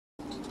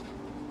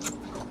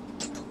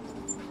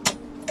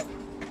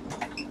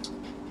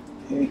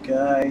Hey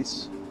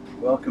guys,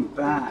 welcome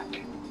back.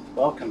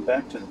 Welcome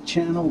back to the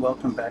channel.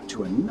 Welcome back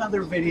to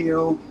another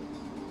video.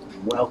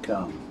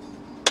 Welcome.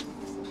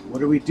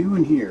 What are we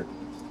doing here?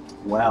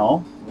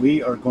 Well,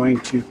 we are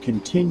going to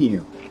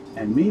continue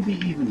and maybe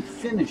even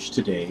finish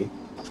today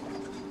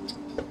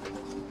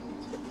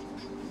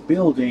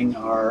building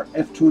our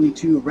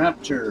F-22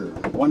 Raptor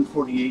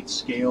 1/48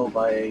 scale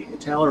by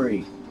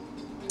Italeri.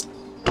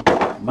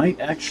 Might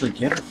actually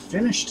get her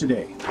finished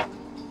today.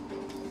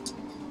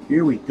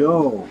 Here we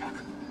go.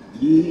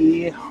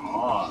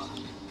 Yeehaw!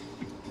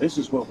 This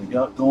is what we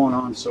got going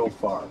on so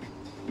far.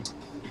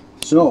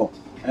 So,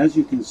 as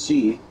you can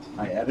see,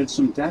 I added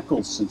some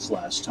decals since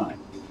last time.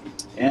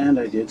 And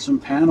I did some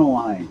panel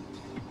line.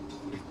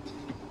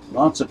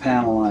 Lots of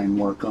panel line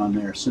work on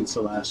there since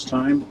the last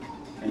time.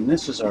 And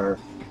this is our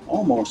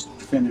almost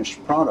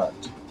finished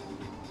product.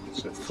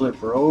 So flip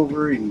her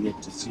over, you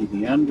get to see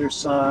the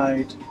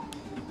underside.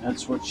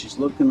 That's what she's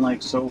looking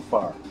like so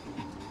far.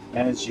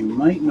 As you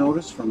might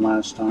notice from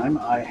last time,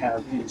 I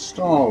have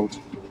installed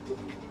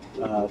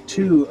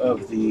 2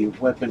 of the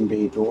weapon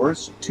bay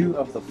doors, 2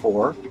 of the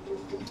 4,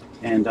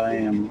 and I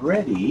am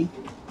ready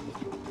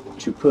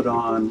to put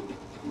on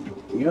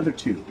the other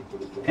 2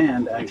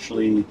 and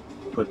actually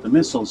put the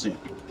missiles in.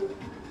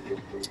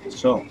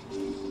 So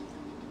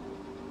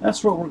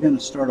that's what we're going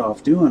to start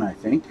off doing, I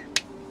think.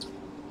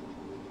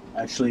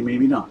 Actually,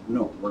 maybe not.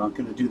 No, we're not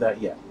going to do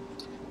that yet.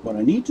 What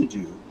I need to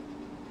do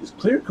is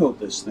clear coat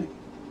this thing.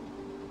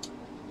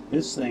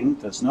 This thing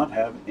does not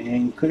have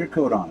any clear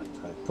coat on it.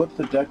 I put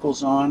the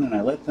decals on and I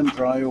let them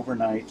dry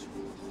overnight,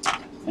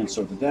 and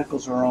so the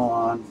decals are all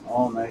on,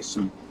 all nice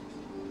and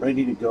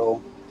ready to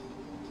go.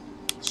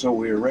 So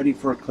we are ready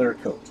for a clear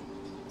coat.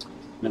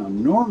 Now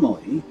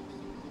normally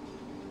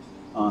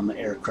on the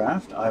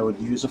aircraft I would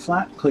use a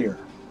flat clear,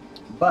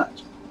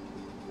 but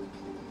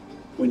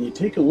when you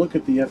take a look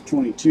at the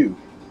F-22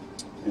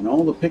 and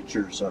all the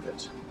pictures of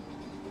it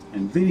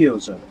and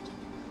videos of it,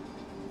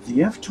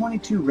 the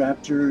F-22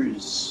 Raptor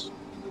is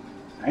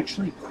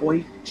actually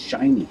quite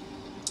shiny,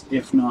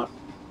 if not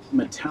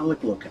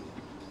metallic looking.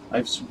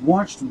 I've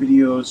watched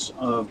videos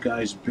of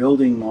guys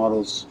building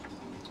models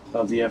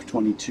of the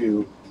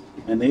F-22,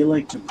 and they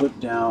like to put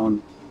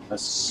down a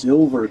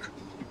silver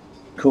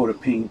coat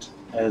of paint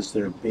as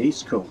their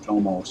base coat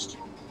almost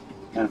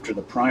after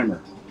the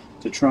primer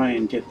to try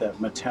and get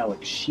that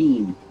metallic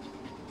sheen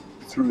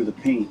through the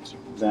paint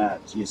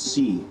that you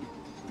see.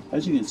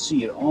 As you can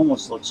see, it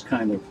almost looks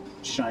kind of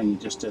shiny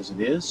just as it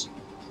is,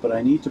 but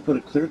I need to put a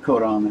clear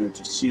coat on there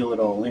to seal it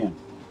all in.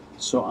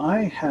 So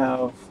I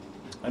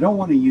don't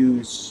want to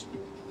use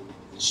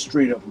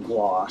straight up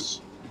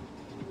gloss,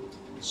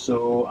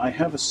 so I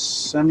have a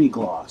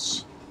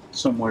semi-gloss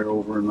somewhere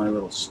over in my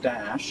little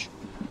stash.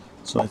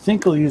 So I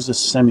think I'll use a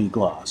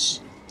semi-gloss.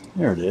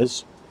 There it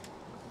is.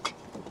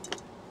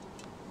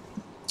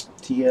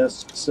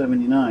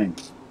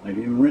 TS79. I've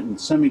even written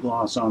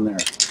semi-gloss on there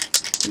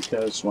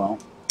because, well,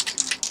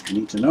 you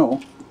need to know.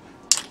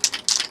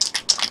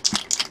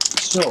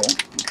 So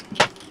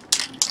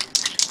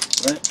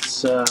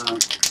let's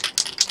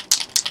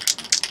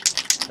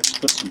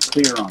put some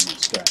clear on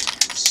this guy.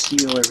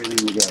 Seal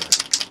everything together.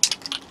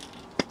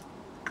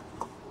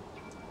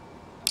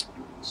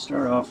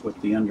 Start off with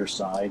the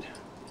underside.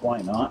 Why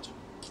not?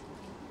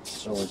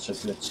 So it's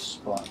a good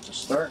spot to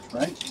start,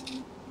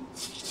 right?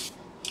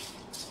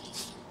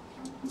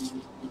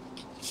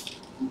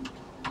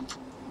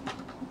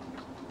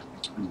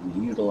 I'm going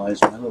to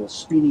utilize my little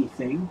spinny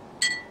thing.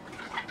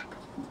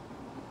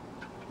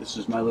 This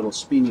is my little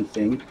spinny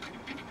thing.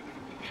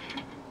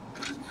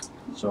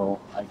 So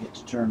I get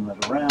to turn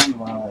that around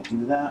while I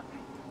do that.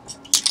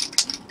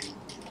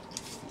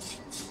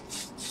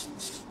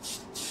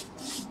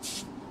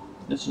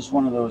 This is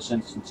one of those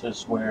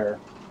instances where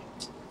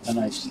a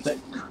nice thick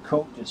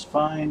coat is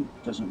fine,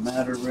 doesn't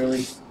matter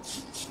really,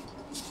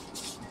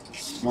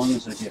 as long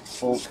as I get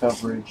full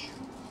coverage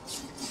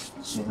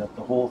so that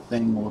the whole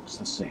thing looks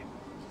the same.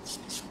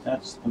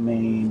 That's the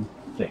main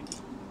thing,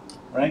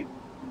 right?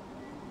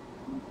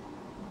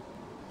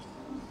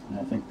 And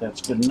I think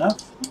that's good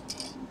enough.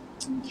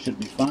 Should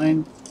be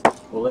fine.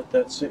 We'll let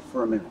that sit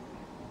for a minute.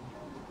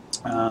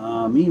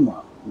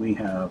 Meanwhile, we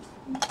got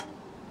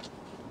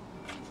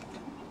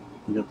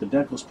the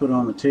decals put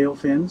on the tail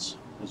fins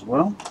as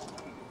well.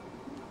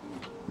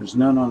 There's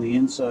none on the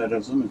inside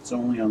of them, it's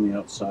only on the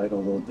outside,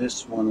 although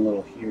this one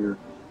little here,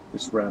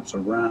 this wraps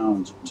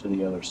around to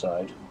the other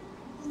side.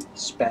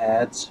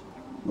 Spads,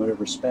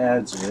 whatever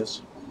Spads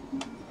is.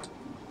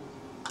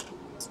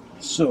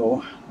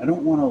 So, I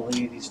don't want to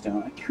lay these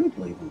down. I could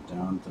lay them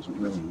down, it doesn't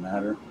really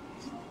matter.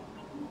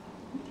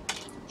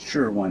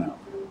 Sure, why not?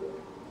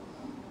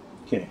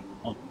 Okay,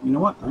 well, you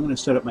know what? I'm going to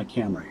set up my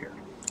camera here.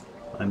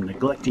 I'm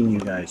neglecting you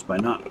guys by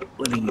not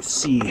letting you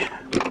see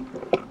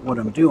what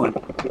I'm doing.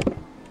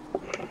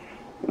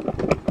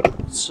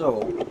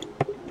 So,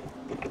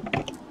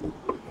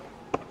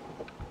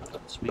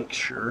 let's make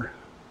sure.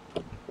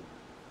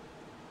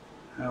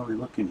 How are we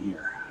looking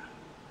here?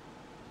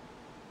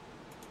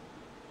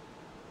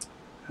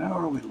 How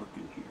are we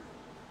looking here?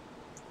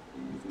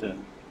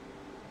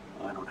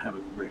 I don't have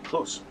it very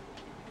close.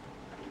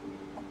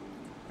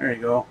 There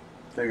you go.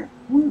 There.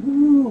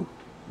 Woohoo!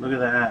 Look at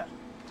that.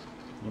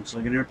 Looks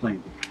like an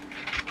airplane.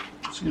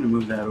 Just going to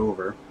move that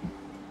over.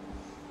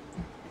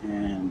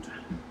 And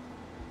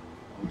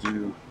I'll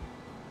do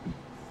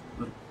a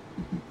little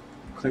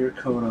clear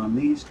coat on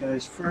these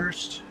guys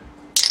first.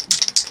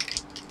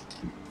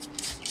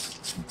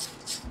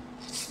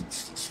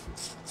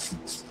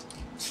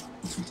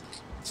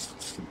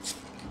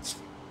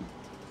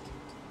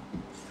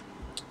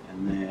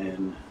 And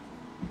then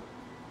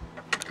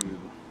do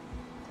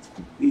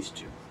these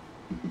two.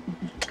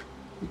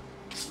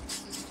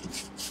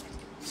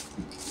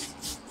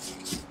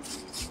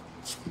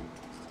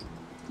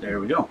 There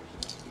we go.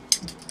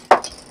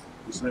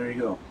 So there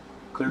you go.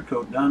 Clear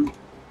coat done.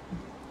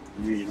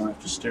 You don't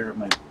have to stare at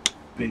my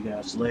big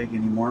ass leg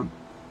anymore.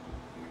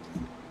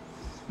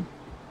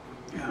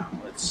 Yeah,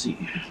 let's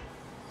see.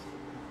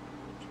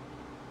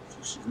 So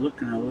she's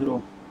looking a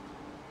little,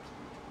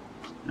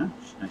 yeah,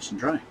 she's nice and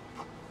dry.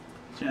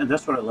 Yeah,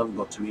 that's what I love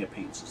about Tamiya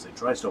paints, is they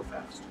dry so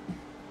fast.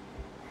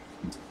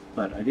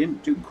 But I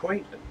didn't do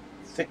quite a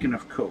thick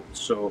enough coat,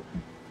 so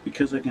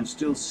because I can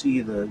still see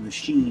the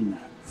sheen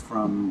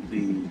from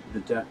the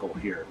decal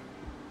here,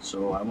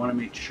 so I want to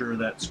make sure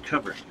that's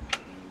covered.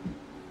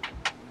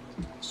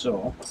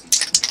 So I'll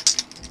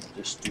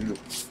just do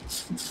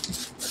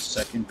a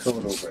second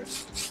coat over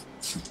it.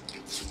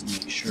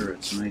 Make sure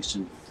it's nice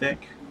and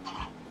thick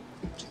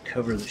to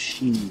cover the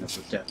sheen of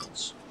the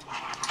decals.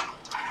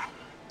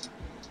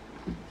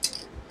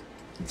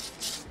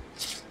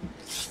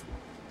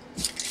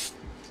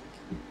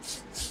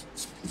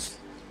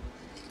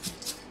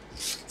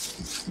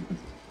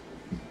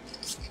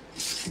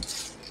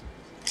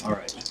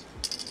 Alright.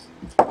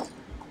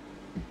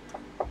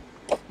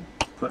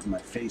 Putting my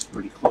face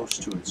pretty close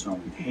to it, so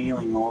I'm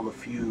inhaling all the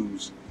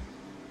fumes.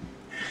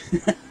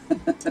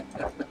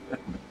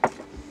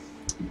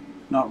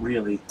 Not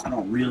really. I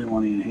don't really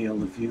want to inhale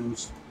the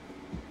fumes,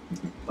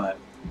 but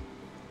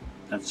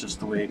that's just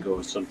the way it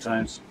goes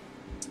sometimes.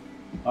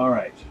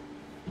 Alright.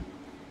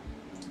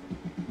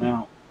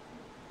 Now,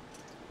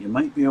 you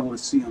might be able to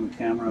see on the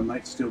camera, I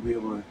might still be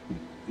able to,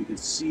 you can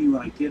see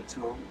when I get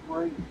to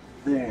right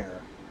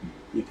there,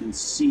 you can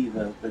see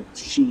the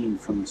sheen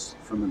from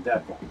the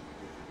decal.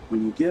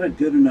 When you get a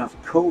good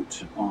enough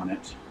coat on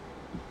it,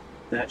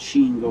 that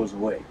sheen goes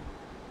away.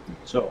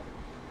 So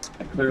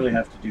I clearly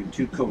have to do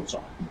 2 coats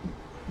on it.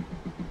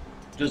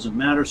 It doesn't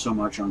matter so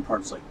much on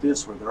parts like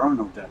this where there are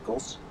no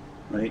decals,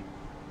 right?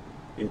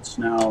 It's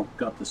now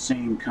got the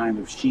same kind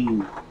of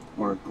sheen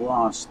or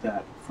gloss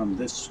that from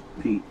this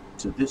paint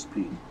to this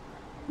paint,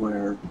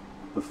 where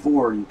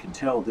before you could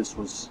tell this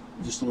was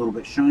just a little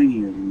bit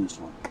shinier than this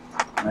one,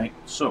 right?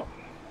 So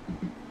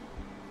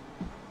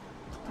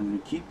I'm going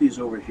to keep these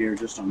over here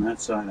just on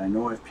that side. I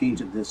know I've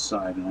painted this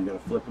side and I got to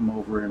flip them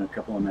over in a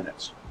couple of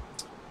minutes.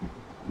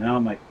 Now I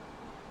might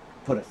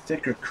put a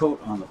thicker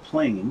coat on the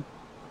plane,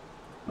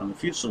 on the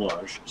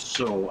fuselage,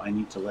 so I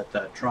need to let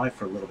that dry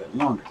for a little bit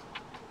longer.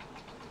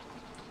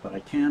 But I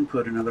can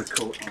put another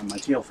coat on my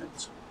tail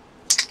fins.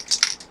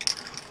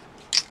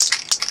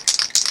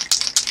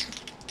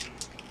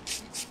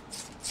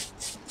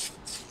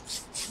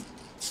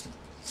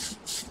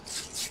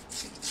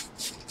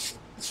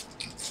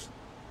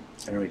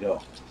 There we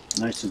go,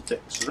 nice and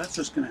thick. So that's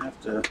just going to have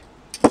to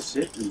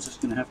sit and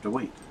just going to have to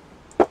wait.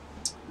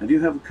 I do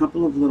have a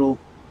couple of little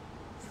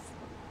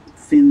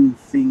fin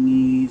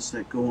thingies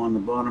that go on the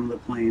bottom of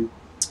the plane.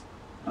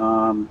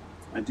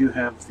 I do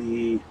have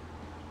the,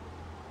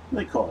 what do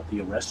they call it, the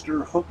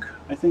arrestor hook,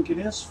 I think it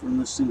is, from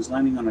this thing's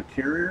landing on a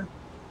carrier.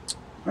 I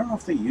don't know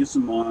if they use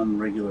them on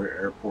regular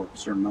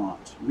airports or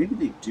not. Maybe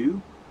they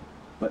do.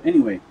 But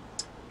anyway,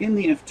 in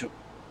the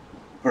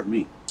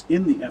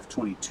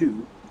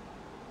F-22,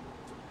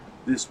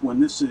 when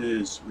this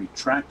is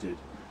retracted,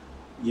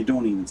 you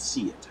don't even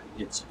see it.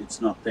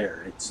 It's not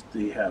there.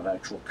 They have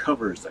actual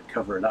covers that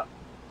cover it up.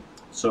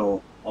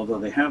 So although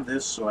they have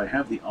this, so I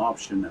have the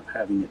option of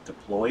having it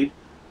deployed.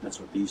 That's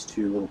what these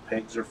 2 little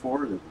pegs are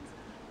for. They would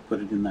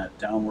put it in that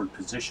downward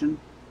position.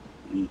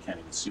 And you can't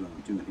even see what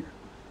I'm doing here.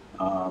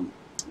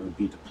 It would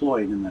be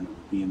deployed, and then it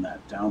would be in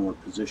that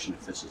downward position.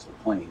 If this is the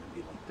plane, it would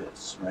be like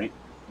this, right?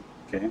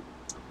 Okay.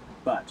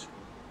 But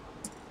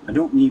I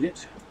don't need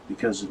it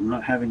because I'm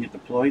not having it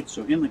deployed,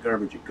 so in the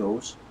garbage it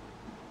goes.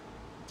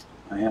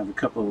 I have a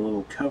couple of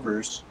little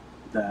covers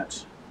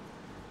that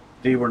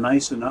they were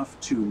nice enough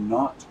to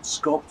not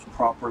sculpt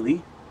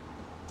properly,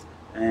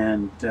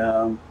 and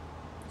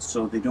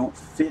so they don't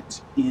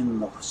fit in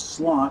the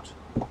slot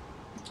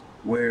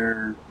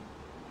where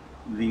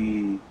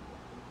the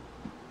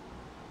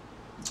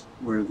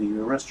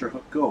arrestor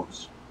hook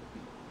goes.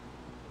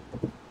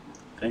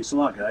 Thanks a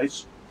lot,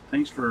 guys.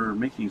 Thanks for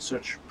making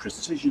such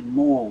precision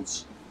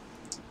molds,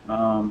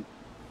 and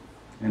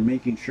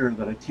making sure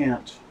that I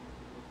can't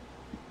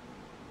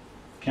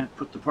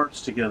put the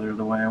parts together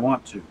the way I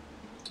want to.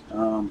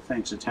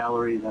 Thanks,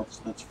 Italeri.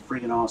 That's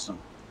friggin' awesome.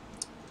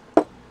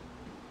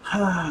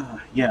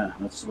 Yeah,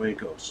 that's the way it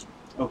goes.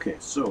 Okay,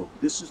 so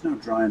this is now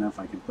dry enough.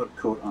 I can put a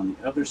coat on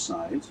the other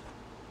side.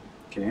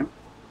 Okay,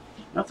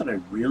 not that I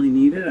really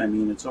need it. I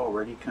mean, it's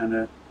already kind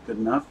of good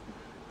enough,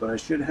 but I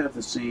should have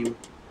the same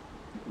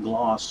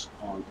gloss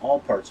on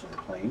all parts of the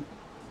plane,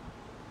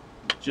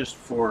 just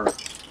for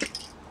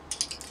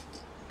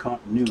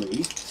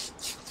continuity.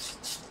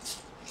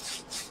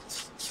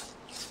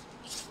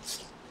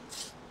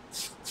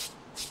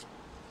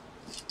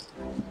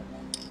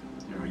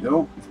 There we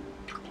go.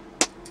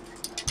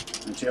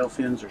 The tail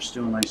fins are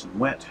still nice and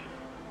wet.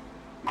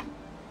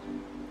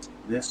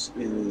 This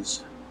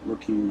is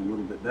looking a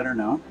little bit better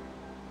now.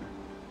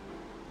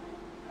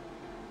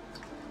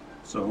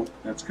 So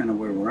that's kind of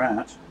where we're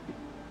at.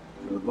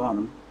 For the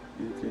bottom,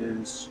 it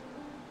is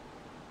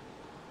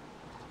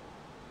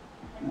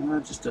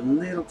just a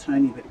little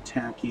tiny bit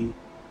tacky,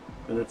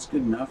 but that's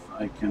good enough.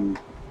 I can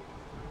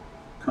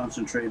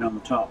concentrate on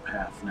the top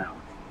half now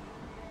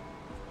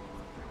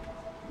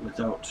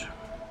without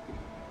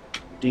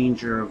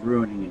danger of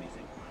ruining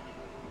anything.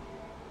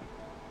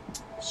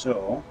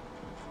 So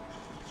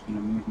I'm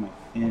going to move my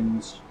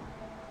fins.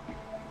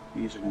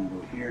 These are going to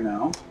go here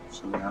now,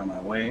 so they're out of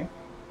my way.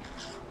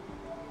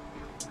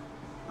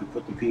 I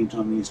put the paint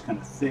on these kind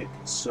of thick,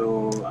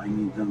 so I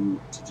need them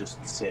to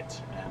just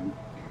sit and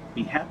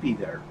be happy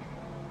there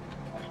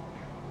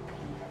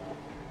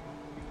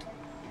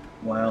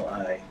while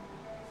I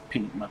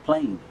paint my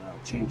plane. I'll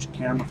change the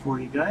camera for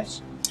you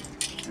guys.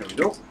 There we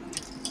go.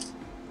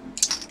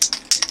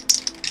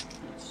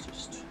 Let's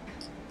just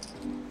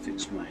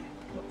fix my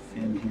little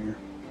fin here.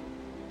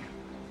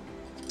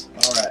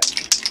 Alright.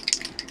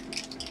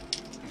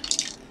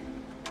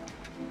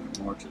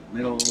 More to the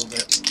middle a little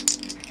bit,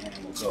 and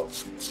we'll go.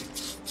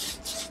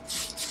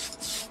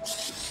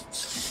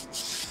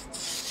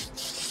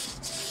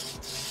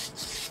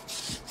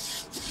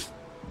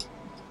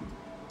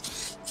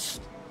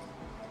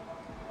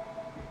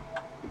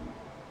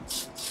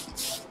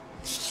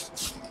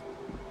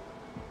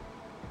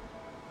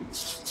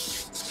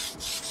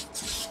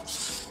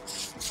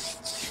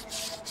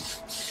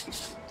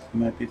 You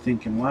might be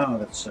thinking, wow,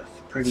 that's a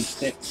pretty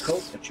thick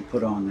coat that you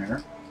put on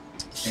there.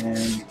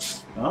 And,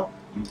 well,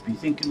 you'd be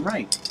thinking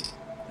right.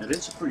 It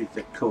is a pretty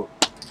thick coat.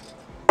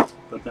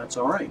 But that's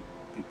alright,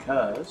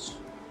 because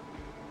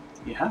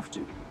you have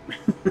to.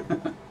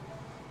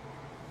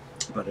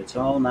 But it's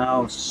all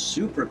now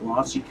super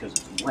glossy because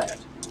it's wet.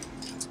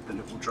 But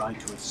it will dry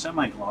to a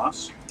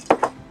semi-gloss.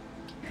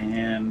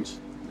 And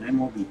then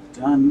we'll be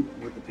done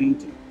with the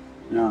painting.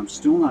 Now, I'm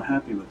still not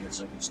happy with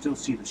this. I can still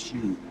see the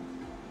sheen.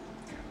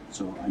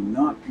 So I'm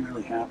not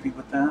really happy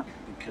with that,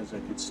 because I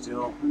could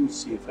still, let me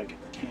see if I get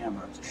the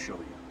camera to show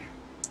you.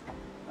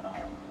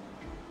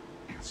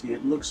 See,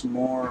 it looks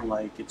more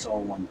like it's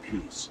all one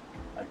piece.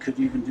 I could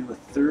even do a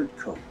third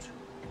coat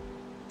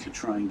to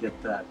try and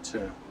get that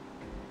to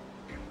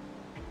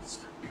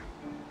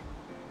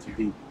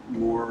be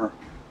more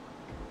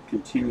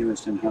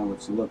continuous in how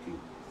it's looking.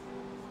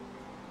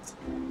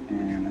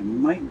 And I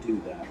might do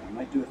that. I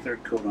might do a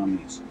third coat on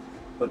these.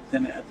 But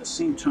then at the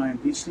same time,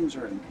 these things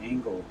are at an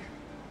angle.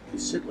 They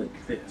sit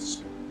like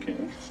this,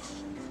 okay?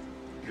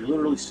 They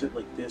literally sit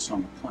like this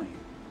on the plane.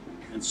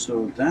 And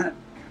so that,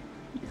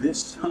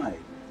 this side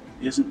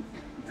isn't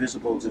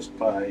visible just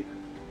by,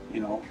 you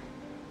know,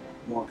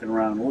 walking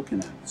around looking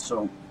at it.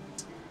 So,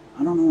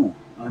 I don't know.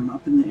 I'm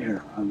up in the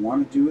air. I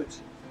want to do it,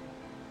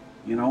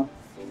 you know.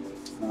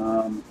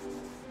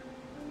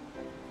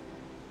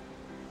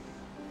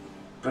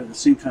 But at the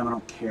same time, I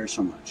don't care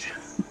so much.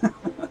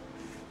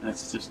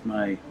 That's just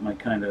my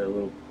kind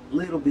of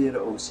little bit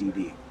of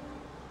OCD.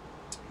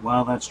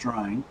 While that's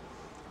drying,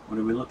 what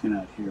are we looking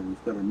at here?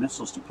 We've got our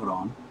missiles to put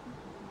on.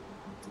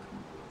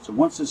 So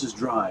once this is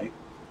dry,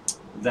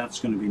 that's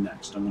going to be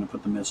next. I'm going to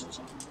put the missiles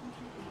on.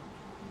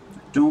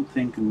 I don't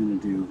think I'm going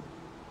to do,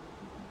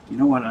 you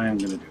know what I am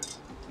going to do?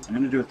 I'm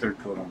going to do a third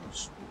coat on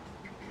this.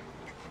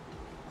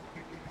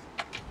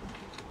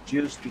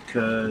 Just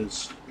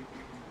because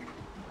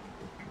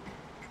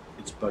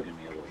it's bugging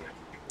me a little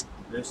bit.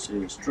 This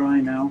is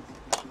dry now.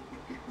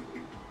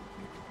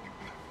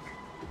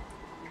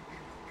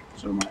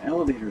 So my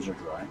elevators are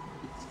dry.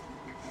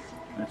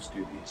 Let's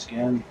do these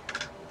again.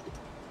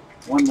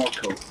 One more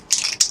coat.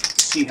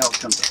 See how it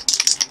comes out.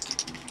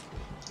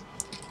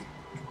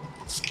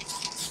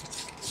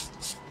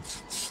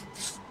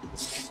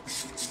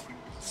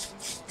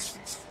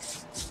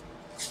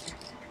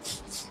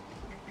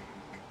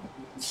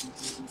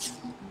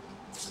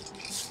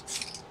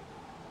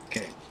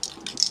 Okay.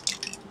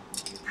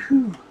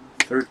 Whew.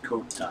 Third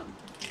coat done.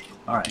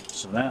 Alright,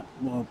 so that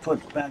we'll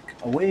put back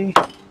away.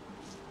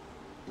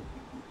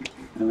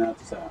 And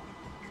that's that.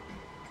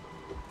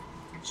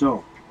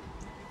 So,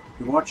 if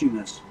you're watching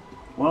this,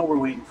 while we're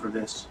waiting for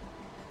this,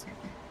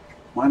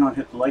 why not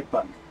hit the like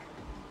button?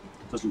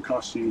 It doesn't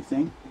cost you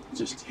anything.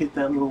 Just hit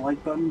that little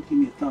like button, give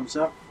me a thumbs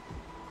up.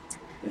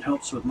 It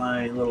helps with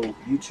my little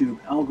YouTube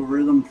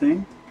algorithm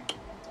thing.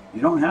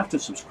 You don't have to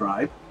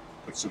subscribe,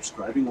 but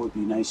subscribing would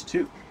be nice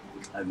too.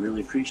 I'd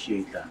really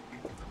appreciate that.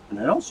 And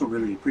I'd also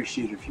really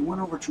appreciate it if you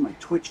went over to my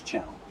Twitch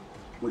channel,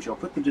 which I'll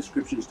put the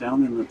descriptions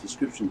down in the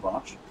description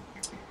box.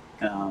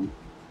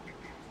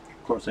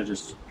 Of course, I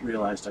just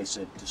realized I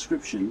said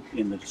description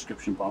in the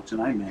description box,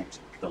 and I meant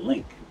the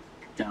link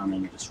down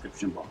in the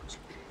description box.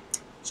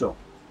 So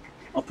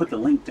I'll put the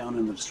link down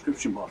in the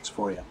description box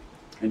for you,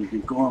 and you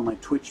can go on my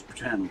Twitch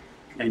channel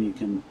and you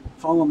can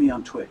follow me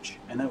on Twitch,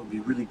 and that would be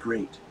really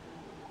great.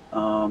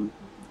 And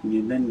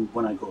then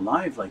when I go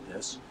live like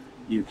this,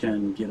 you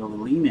can get a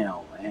little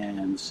email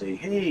and say,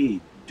 hey,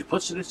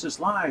 Duplicitous is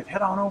live,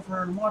 head on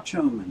over and watch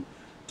him and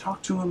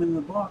talk to him in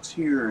the box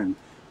here and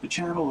the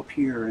channel up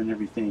here and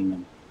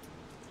everything,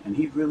 and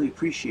he'd really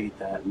appreciate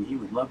that, and he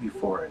would love you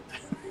for it.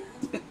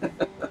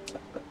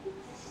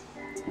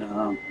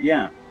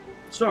 Yeah,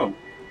 so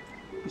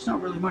there's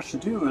not really much to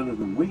do other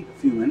than wait a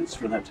few minutes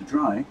for that to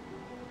dry,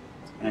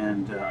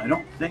 and I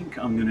don't think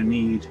I'm going to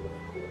need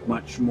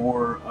much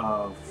more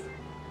of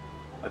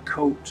a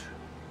coat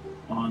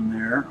on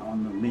there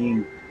on the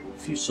main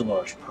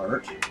fuselage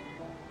part.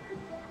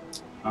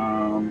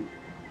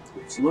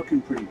 It's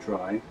looking pretty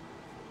dry.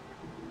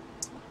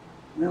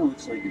 Well,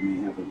 looks like it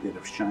may have a bit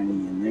of shiny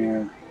in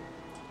there.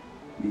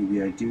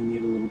 Maybe I do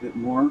need a little bit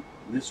more.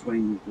 This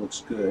wing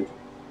looks good.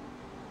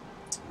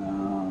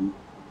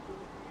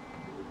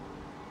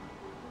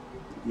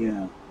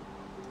 Yeah,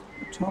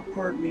 the top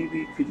part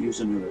maybe could use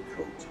another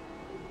coat.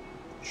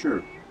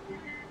 Sure,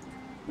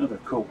 another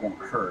coat won't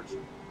hurt,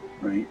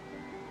 right?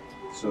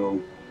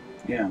 So,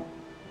 yeah,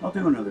 I'll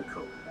do another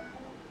coat.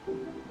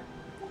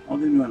 I'll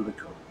do another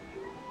coat.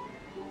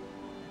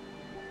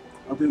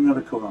 I'll do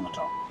another coat on the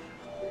top.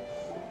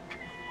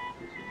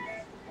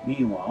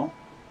 Meanwhile,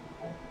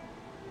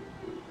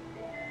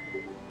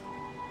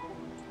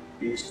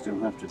 these still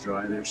have to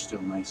dry. They're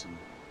still nice and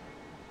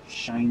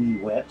shiny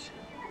wet.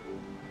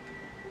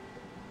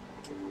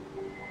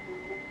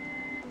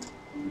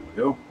 There we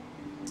go.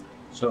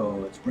 So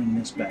let's bring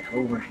this back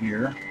over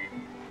here.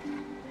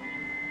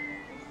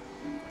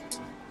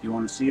 You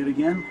want to see it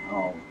again?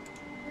 I'll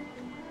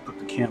put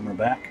the camera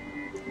back,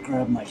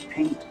 grab my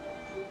paint.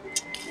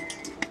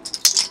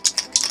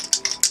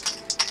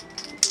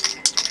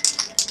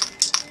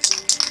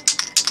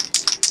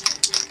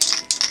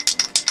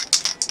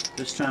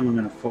 This time I'm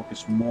going to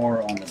focus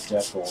more on the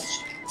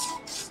decals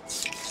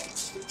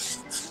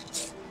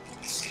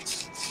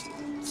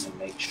and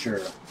make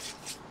sure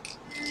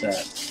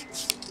that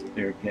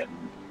they're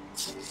getting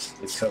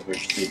the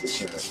coverage they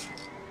deserve.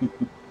 I'll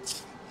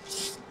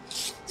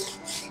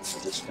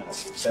just kind of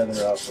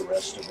feather out the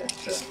rest of it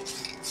to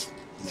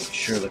make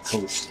sure the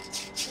coat's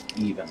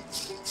even.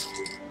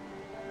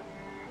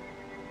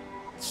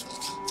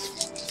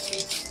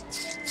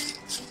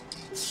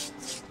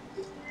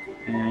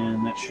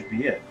 And that should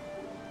be it.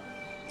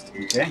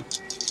 Okay.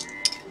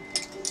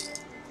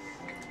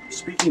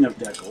 Speaking of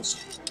decals,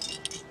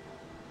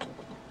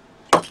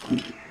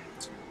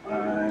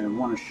 I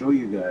want to show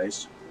you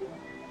guys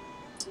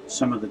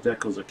some of the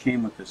decals that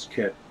came with this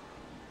kit.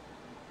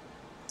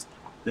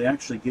 They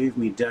actually gave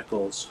me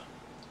decals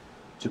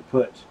to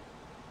put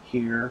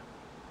here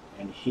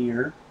and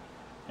here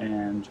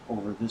and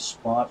over this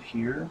spot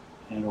here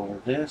and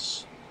over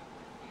this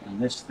and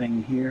this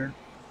thing here.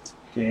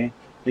 Okay,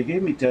 they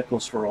gave me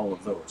decals for all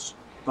of those,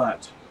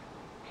 but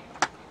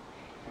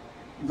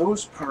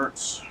those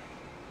parts,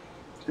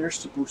 they're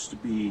supposed to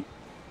be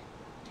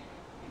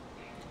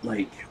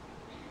like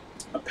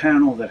a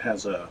panel that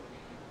has a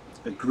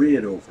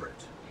grid over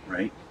it,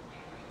 right?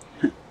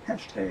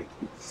 Hashtag.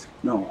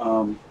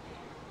 No,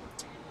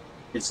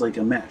 it's like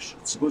a mesh.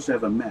 It's supposed to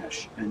have a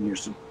mesh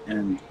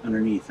and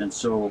underneath, and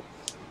so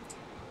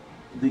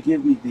they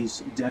give me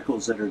these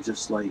decals that are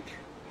just like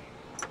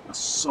a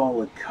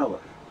solid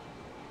color,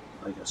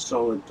 like a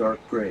solid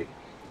dark gray.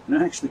 And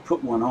I actually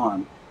put one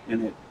on,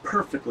 and it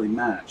perfectly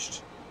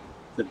matched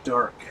the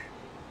dark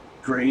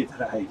gray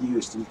that I had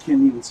used, and you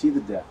can't even see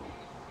the decal.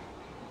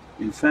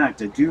 In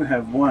fact, I do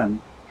have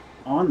one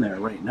on there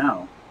right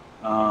now,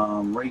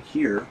 right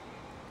here.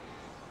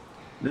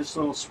 This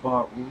little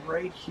spot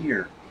right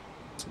here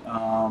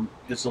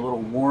is a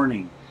little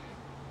warning.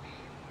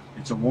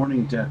 It's a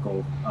warning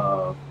decal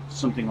of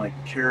something like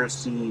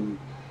kerosene.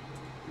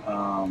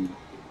 I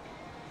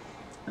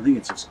think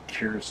it's just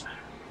kerosene.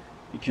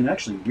 You can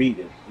actually read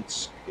it.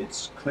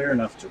 It's clear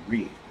enough to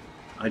read.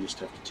 I just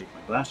have to take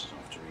my glasses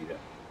off to read it.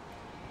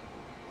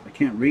 I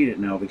can't read it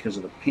now because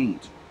of the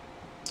paint.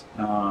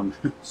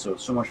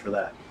 So much for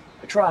that.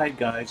 I tried,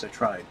 guys. I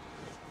tried,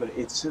 but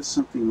it says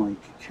something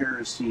like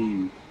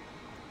kerosene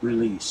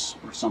release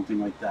or something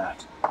like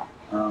that,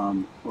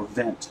 or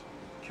vent,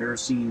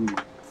 kerosene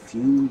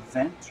fume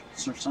vent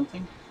or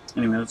something.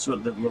 Anyway, that's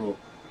what the little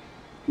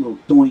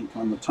doink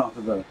on the top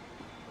of the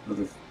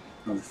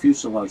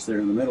fuselage there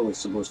in the middle is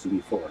supposed to be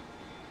for.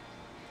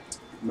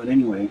 But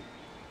anyway,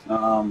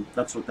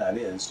 that's what that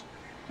is.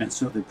 And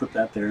so they put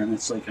that there, and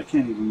it's like I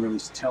can't even really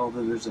tell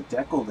that there's a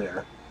decal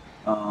there,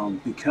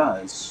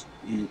 because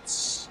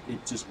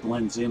it just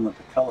blends in with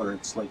the color.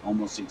 It's like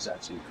almost the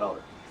exact same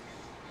color.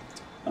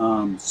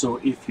 So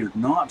if you're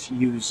not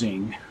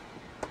using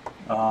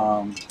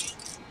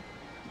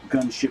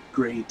Gunship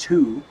Gray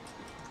 2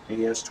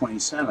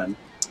 AS27,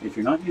 if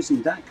you're not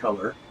using that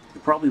color,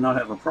 you'll probably not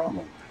have a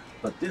problem.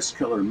 but this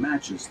color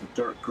matches the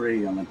dark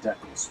gray on the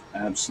decals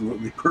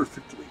absolutely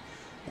perfectly.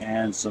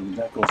 And so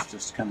the decals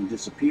just kind of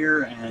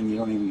disappear and you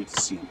don't even get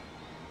to see them.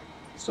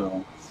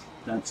 So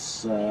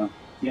that's,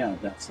 yeah,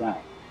 that's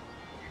that.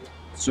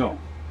 So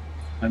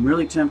I'm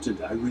really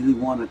tempted. I really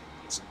want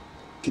to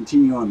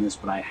continue on this,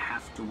 but I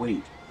have to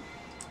wait.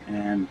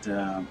 And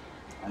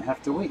I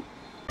have to wait.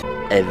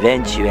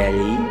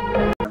 Eventually.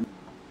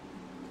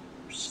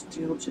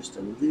 Still just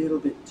a little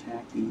bit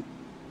tacky,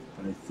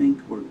 but I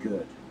think we're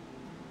good.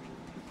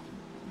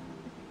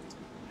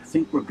 I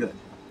think we're good.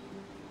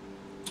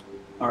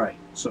 Alright,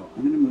 so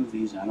I'm going to move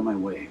these out of my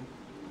way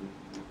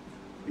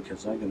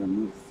because I got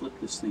to flip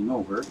this thing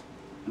over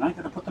and I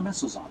got to put the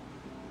missiles on.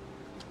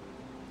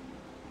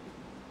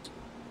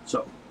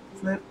 So,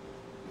 flip.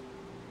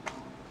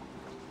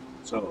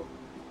 So,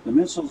 the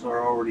missiles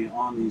are already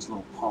on these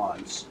little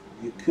pods.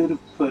 You could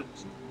have put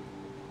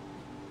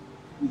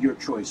your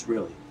choice,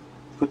 really.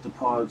 Put the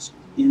pods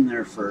in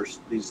there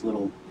first, these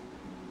little,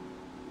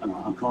 I don't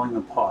know, I'm calling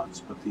them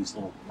pods, but these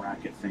little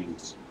bracket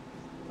things,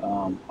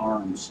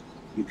 arms.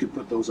 You could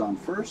put those on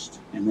first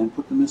and then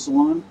put the missile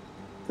on.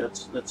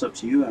 That's up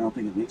to you. I don't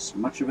think it makes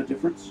much of a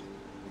difference.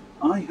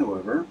 I,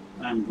 however,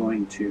 I'm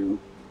going to,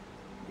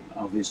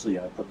 obviously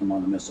I put them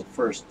on the missile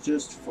first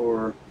just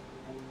for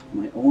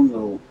my own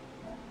little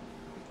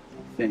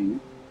thing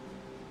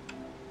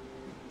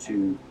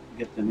to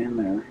get them in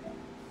there,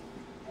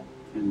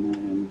 and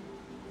then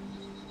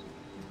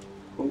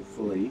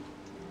hopefully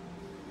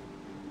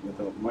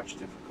without much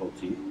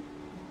difficulty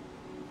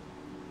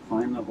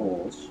find the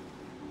holes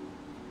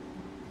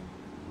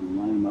and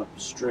line them up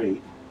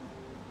straight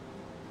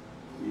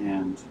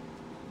and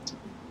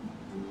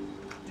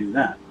do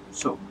that.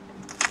 So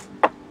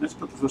let's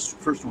put the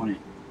first one in.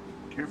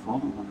 Careful, I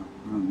don't want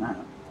to ruin that.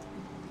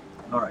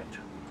 Alright.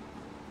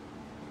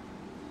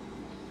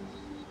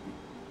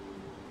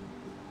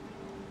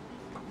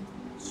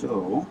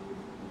 So,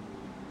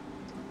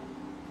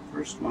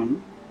 first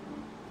one,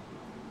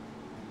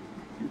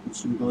 getting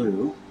some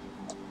glue.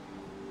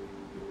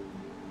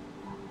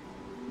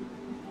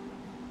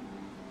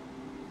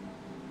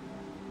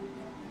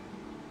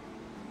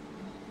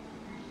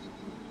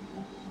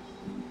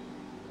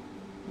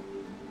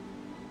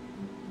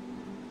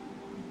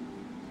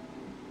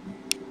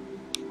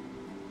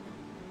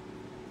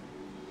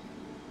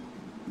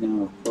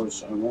 Now, of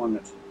course, I want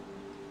it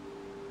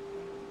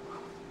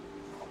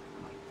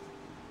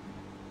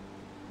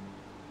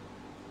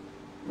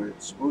where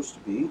it's supposed to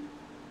be.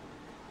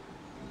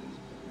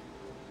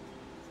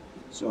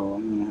 So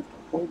I'm going to have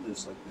to hold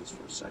this like this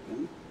for a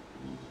second.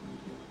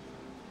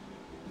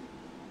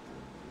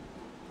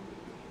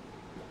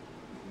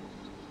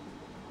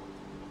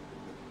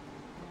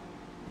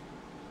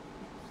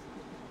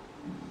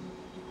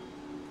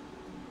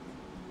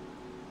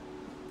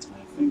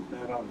 I think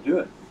that ought to do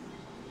it.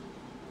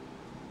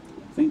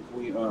 I think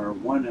we are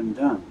one and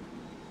done.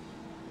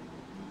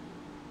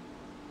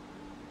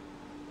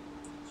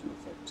 So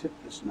if I tip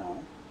this now,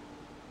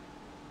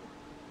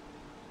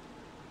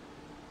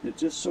 it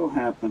just so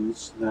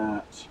happens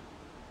that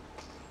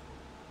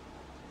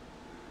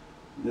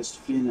this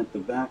fin at the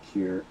back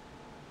here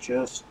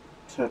just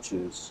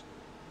touches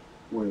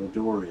where the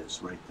door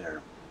is right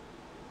there.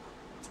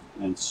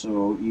 And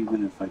so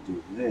even if I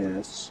do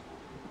this,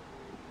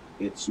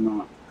 it's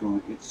going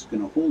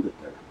to hold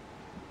it there.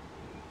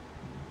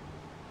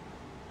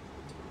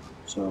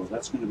 So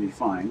that's going to be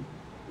fine.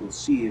 We'll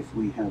see if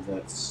we have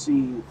that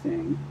same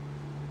thing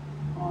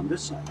on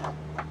this side.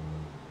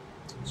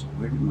 So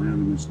where did my other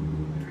missile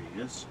go? There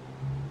he is.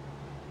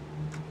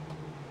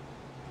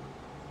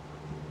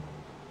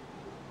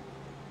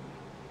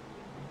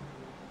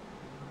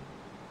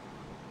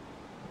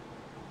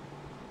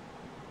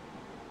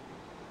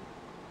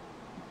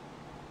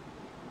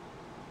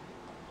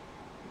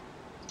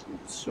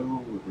 And so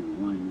we're going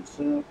to line this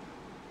up.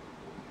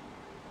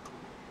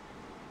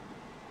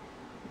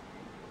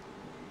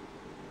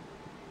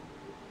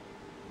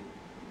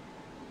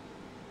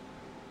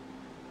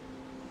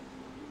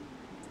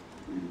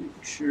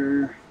 Make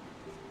sure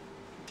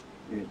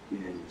it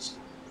is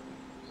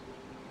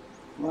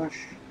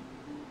flush.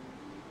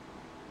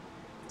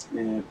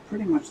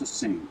 Pretty much the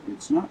same.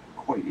 It's not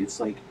quite. It's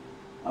like,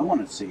 I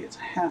want to say it's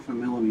 1/2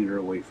 millimeter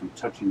away from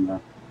touching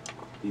the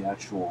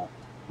actual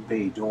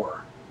bay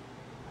door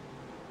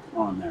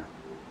on there.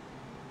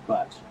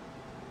 But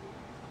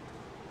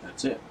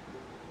that's it.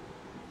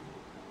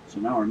 So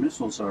now our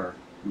missiles are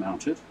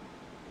mounted,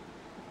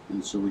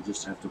 and so we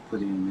just have to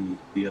put in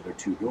the other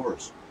two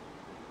doors.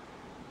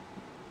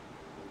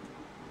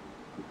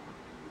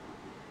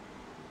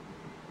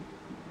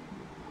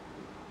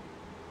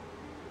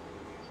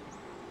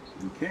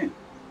 Okay,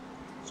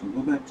 so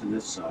go back to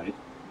this side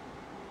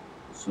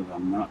so that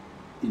I'm not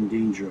in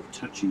danger of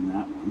touching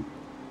that one.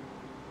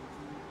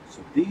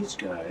 So these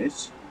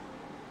guys,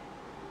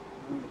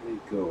 where do they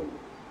go?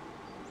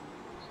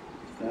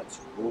 If that's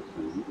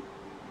open,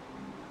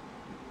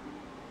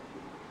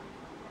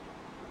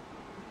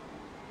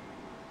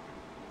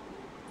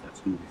 that's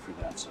going to be for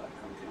that side,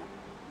 okay.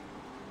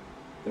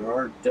 there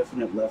are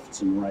definite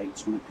lefts and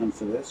rights when it comes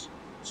to this.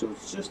 So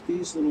it's just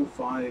these little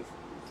 5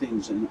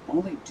 things, and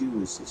all they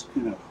do is this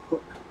kind of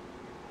hook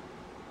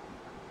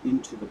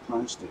into the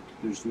plastic.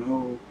 There's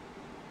no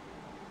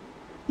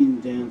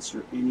indents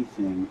or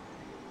anything,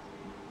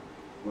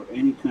 or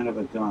any kind of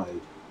a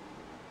guide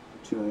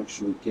to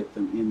actually get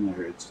them in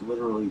there. It's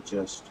literally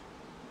just,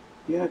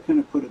 yeah, kind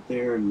of put it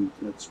there and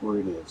that's where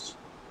it is.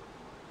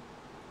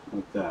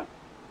 Like that.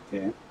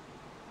 Okay?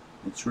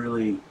 It's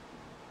really,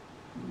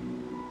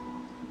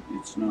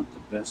 it's not the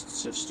best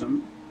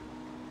system.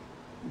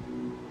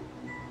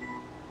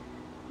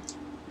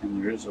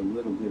 And there is a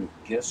little bit of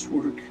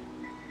guesswork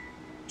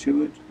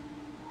to it.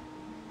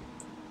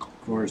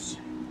 Of course,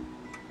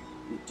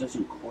 it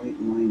doesn't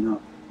quite line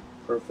up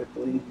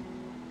perfectly.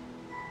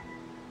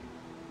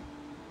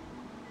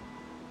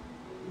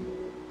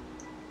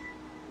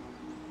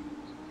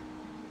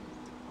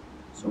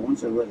 So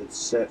once I let it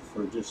set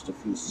for just a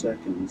few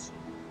seconds,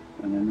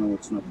 and I know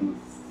it's not going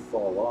to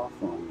fall off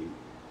on me,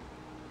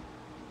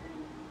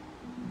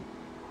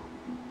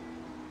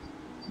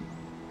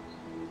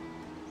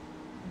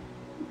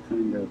 it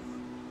kind of,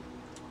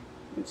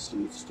 let's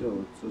see, it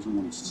still doesn't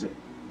want to sit.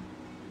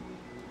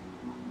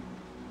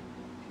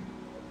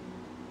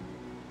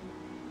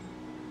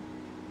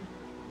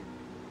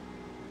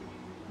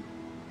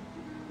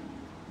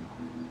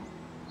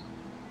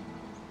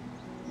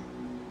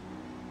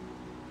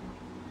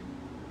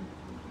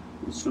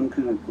 Some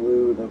kind of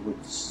glue that would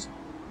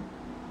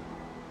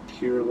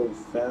cure a little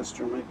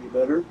faster might be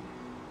better.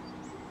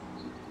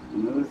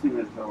 Another thing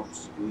that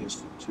helps is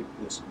to tip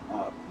this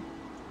up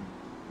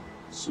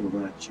so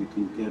that you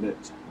can get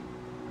it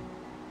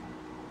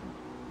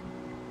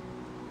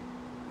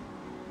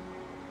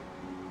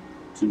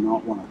to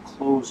not want to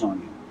close on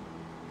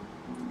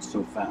you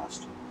so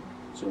fast.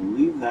 So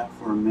leave that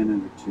for a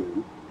minute or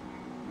two.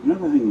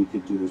 Another thing you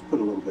could do is put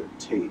a little bit of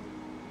tape,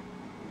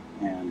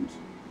 and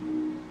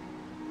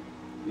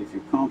if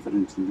you're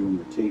confident in doing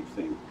the tape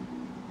thing.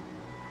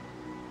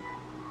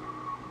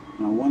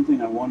 Now, one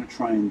thing I want to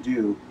try and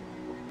do,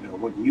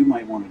 what you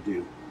might want to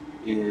do,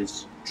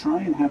 is try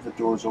and have the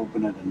doors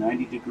open at a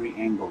 90-degree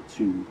angle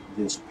to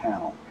this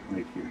panel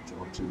right here,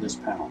 or to this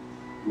panel.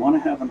 You want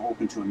to have them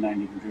open to a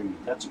 90-degree.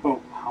 That's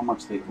about how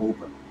much they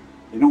open.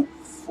 They don't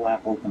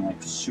flap open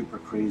like super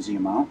crazy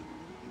amount,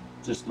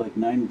 just like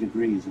 90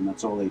 degrees, and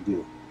that's all they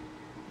do.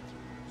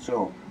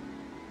 So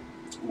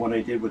what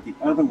I did with the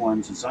other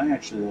ones is I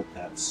actually let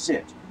that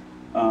sit.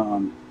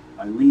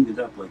 I leaned it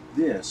up like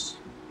this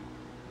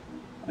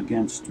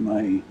against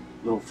my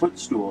little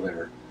footstool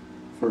there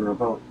for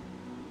about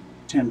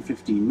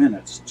 10-15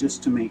 minutes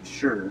just to make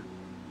sure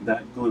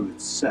that glue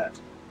is set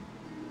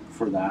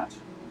for that.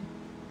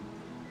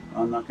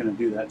 I'm not going to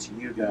do that to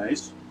you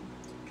guys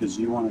because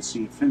you want to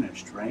see it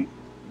finished, right?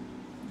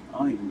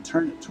 I'll even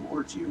turn it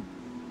towards you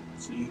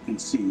so you can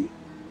see.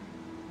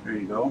 There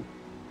you go.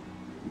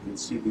 You can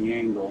see the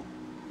angle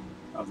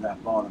of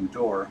that bottom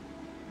door.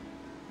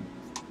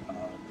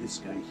 This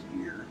guy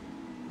here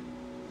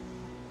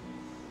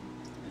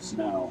is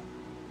now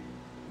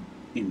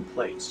in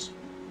place,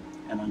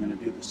 and I'm going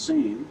to do the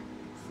same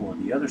for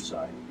the other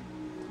side.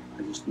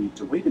 I just need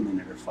to wait a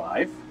minute or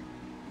 5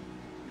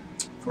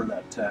 for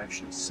that to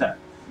actually set.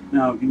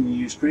 Now, can you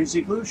use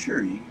crazy glue?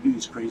 Sure, you can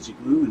use crazy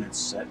glue and it's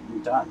set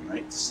and done,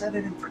 right? Set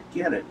it and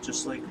forget it,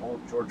 just like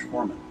old George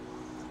Foreman.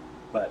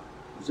 But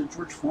was it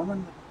George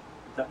Foreman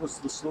that was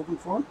the slogan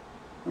for it?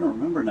 I don't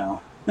remember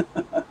now.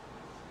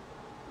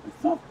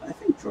 I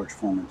think George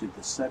Foreman did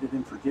the set it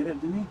and forget it,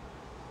 didn't he?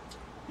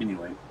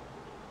 Anyway,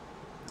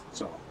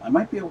 so I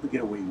might be able to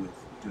get away with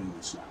doing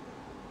this now.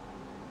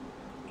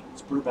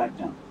 Let's put it back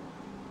down.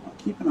 I'll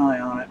keep an eye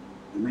on it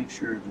and make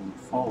sure it doesn't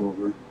fall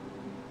over.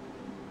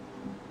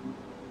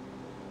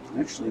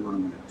 Actually, what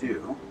I'm going to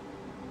do,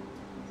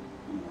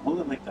 I'm going to hold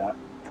it like that,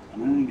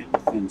 and I'm going to get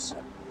the thin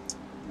set.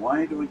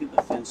 Why do I get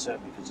the thin set?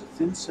 Because the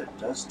thin set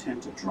does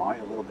tend to dry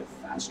a little bit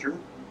faster.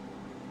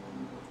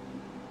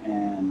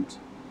 And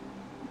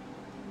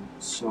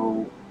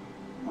so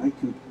I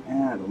can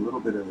add a little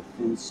bit of the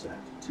thin set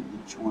to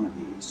each one of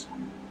these.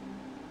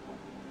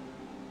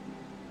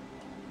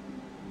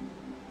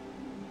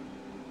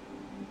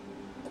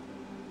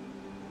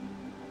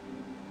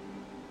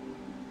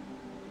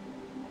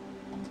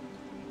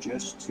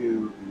 Just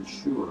to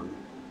ensure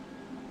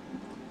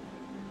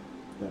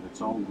that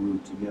it's all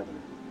glued together.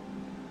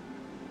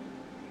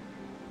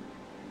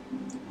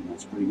 And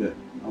that's pretty good.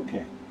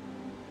 Okay,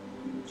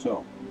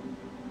 so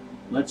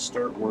let's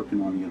start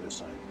working on the other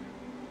side.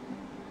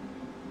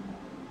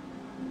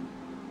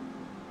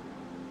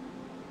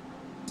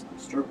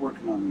 Let's start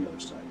working on the other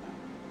side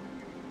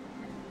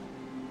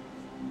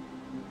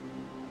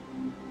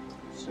now.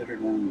 Set her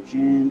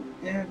down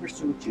ever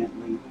so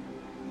gently.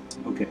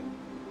 Okay,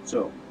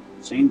 so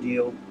same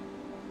deal,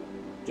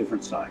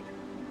 different side.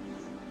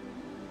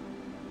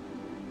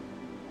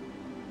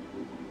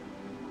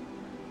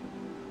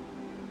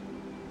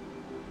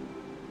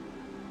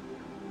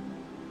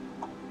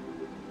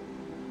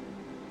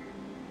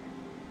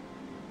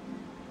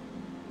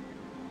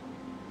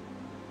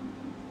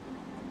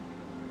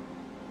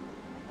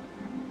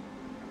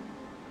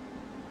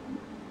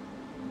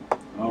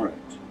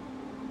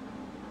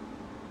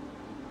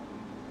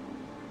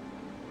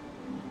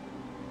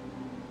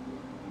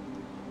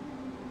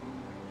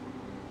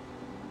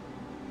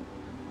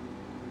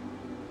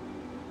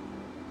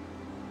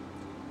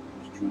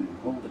 try and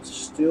hold it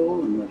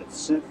still and let it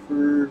sit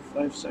for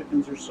 5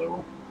 seconds or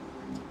so.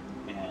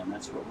 And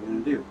that's what we're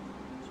going to do.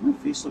 Does my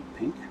face look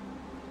pink?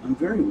 I'm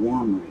very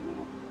warm right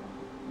now.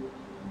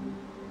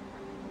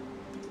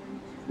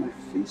 If my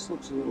face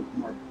looks a little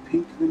more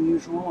pink than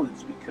usual,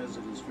 it's because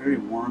it is very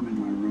warm in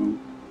my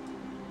room.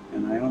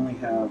 And I only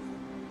have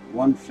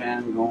one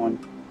fan going.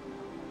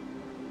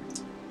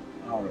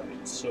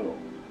 Alright, so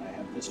I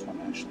have this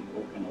one actually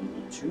open a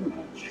little too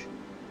much.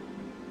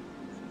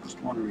 Just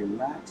want to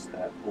relax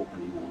that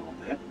opening a little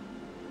bit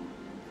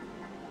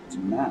to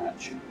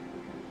match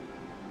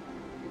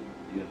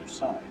the other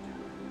side.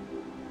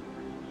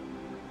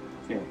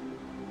 Okay,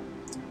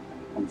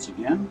 once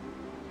again,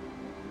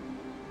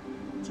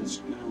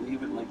 just going to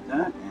leave it like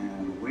that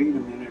and wait a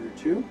minute or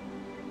two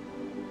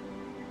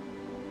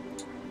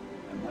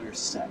and let her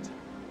set.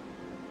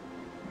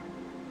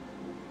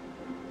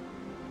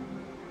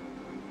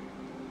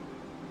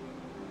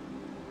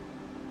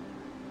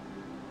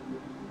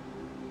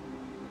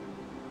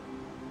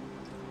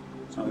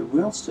 So I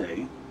will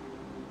say,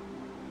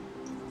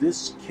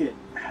 this kit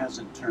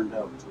hasn't turned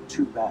out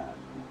too bad.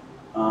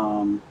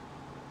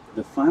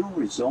 The final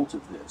result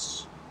of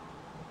this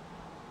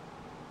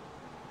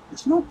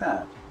is not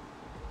bad.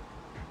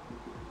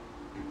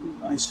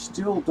 I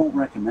still don't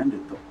recommend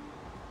it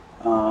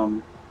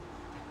though.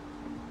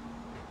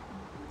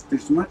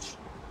 There's much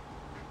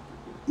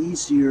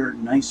easier,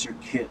 nicer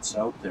kits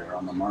out there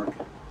on the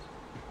market.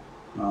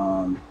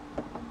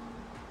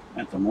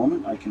 At the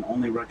moment, I can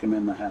only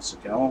recommend the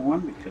Hasegawa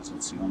one because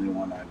it's the only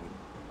one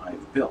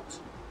I've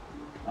built.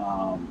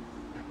 I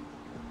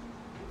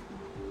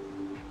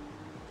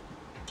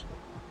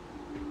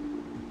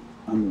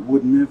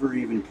would never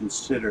even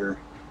consider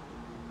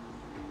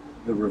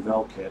the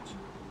Revell kit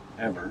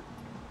ever.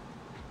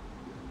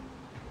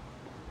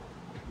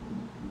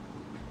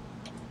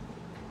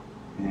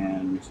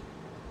 And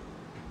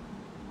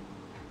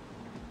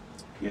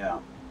yeah,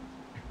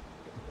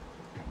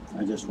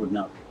 I just would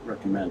not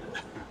recommend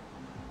it.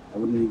 I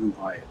wouldn't even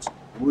buy it.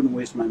 I wouldn't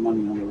waste my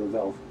money on the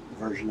Revell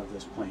version of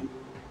this plane.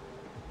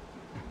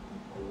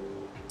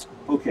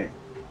 Okay,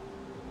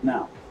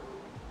 now,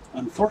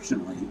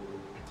 unfortunately,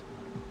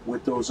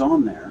 with those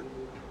on there,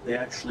 they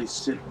actually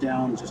sit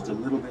down just a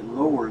little bit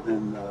lower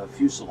than the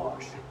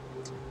fuselage.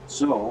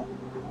 So,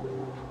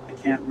 I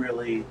can't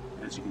really,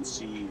 as you can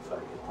see, if I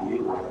get the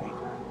angle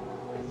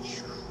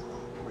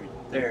right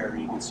there,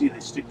 you can see they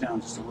stick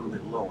down just a little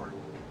bit lower.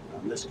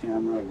 On this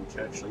camera, which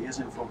actually is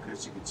in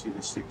focus, you can see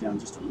they stick down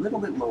just a little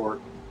bit lower.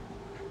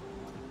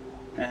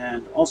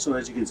 And also,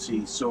 as you can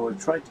see, so I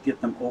tried to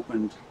get them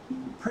opened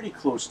pretty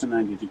close to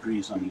 90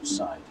 degrees on each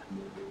side,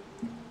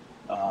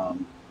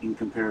 in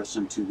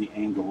comparison to the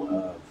angle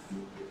of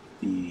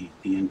the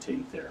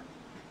intake there.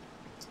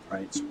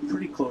 Right, it's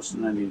pretty close to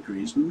 90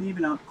 degrees,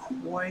 maybe not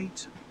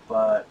quite,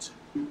 but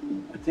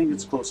I think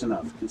it's close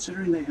enough.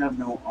 Considering they have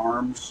no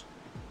arms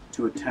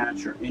to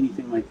attach or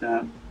anything like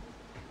that,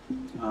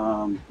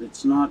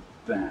 it's not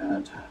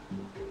bad.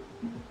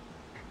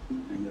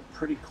 And they're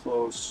pretty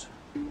close.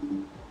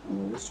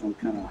 Although this one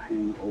kind of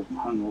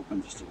hung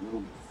open just a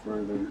little bit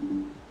further.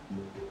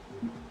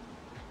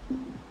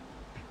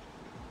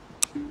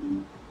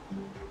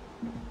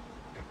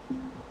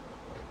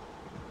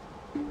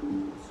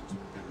 Let's just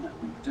bring that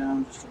one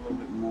down just a little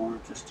bit more,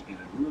 just to get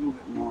it a little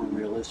bit more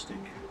realistic.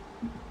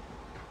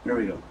 There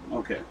we go.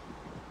 Okay.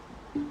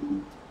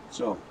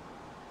 So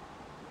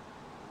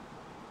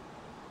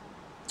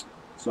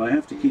I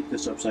have to keep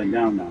this upside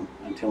down now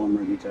until I'm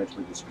ready to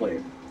actually display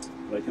it.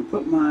 But I can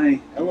put my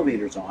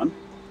elevators on.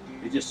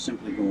 They just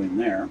simply go in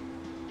there.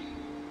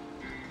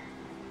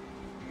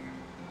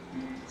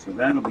 So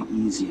that'll be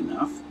easy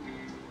enough.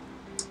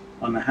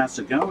 On the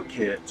Hasegawa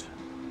kit,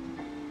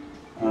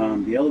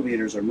 the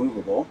elevators are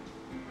movable,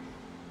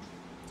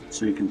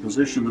 so you can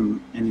position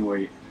them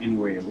anywhere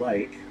you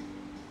like.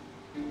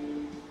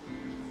 And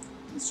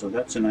so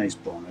that's a nice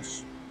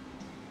bonus.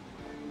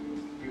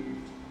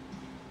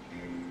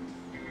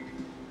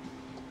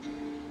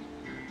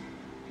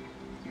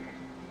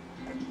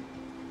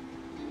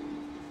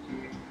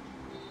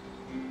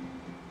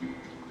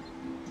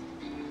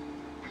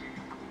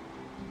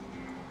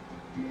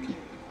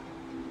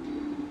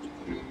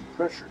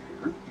 Pressure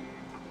here.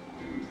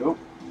 There we go.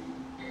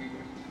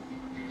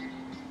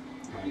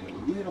 I got a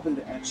little bit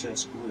of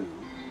excess glue.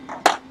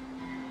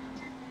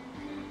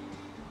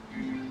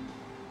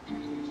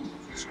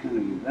 Just kind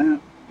of do that.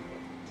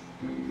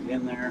 Get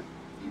in there.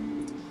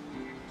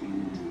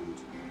 And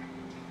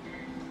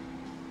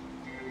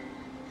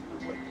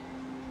wait.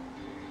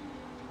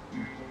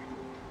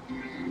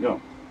 There we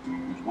go.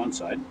 There's one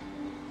side.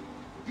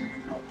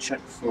 I'll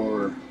check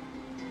for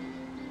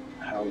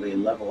how they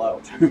level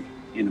out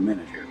in a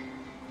minute here.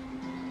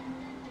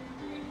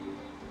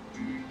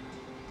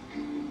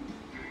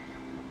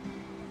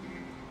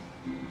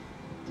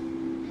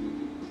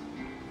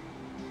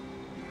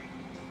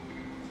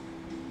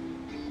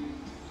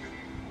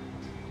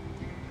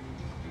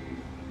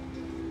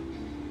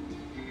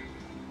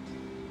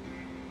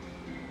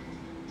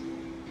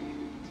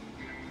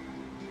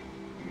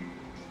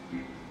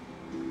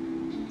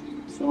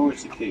 It's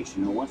always the case,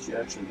 you know, once you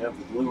actually have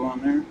the glue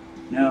on there,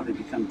 now they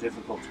become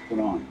difficult to put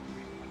on.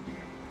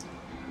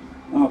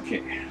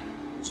 Okay,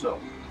 so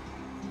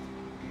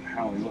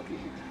how are we looking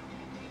here?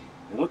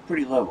 They look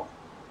pretty level,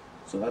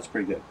 so that's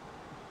pretty good.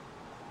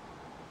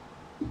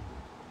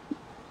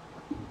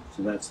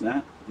 So that's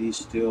that. These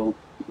still,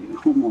 they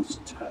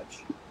almost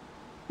touch.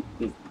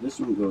 This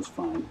one goes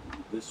fine.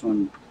 This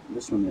one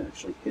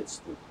actually hits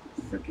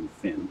the freaking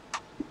fin.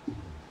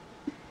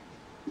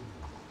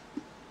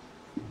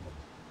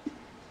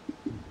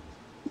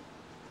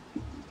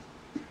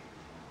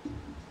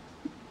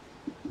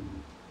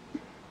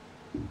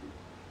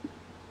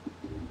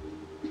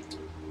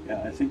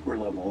 Yeah, I think we're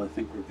level. I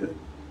think we're good.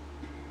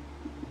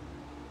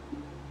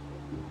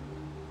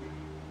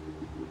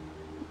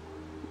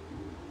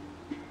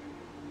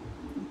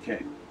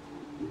 Okay.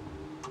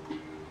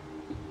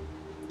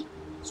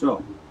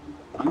 So,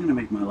 I'm going to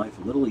make my life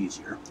a little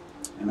easier,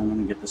 and I'm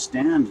going to get the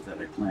stand that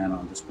I plan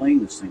on displaying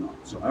this thing on.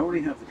 So I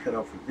already have the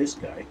cutout for this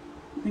guy.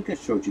 I think I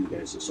showed you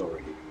guys this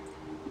already.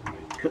 I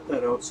cut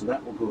that out so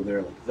that will go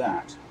there like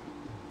that.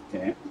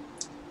 Okay.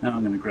 Now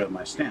I'm going to grab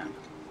my stand.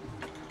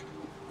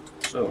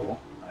 So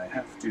I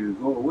have to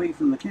go away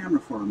from the camera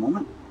for a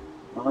moment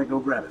while I go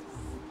grab it.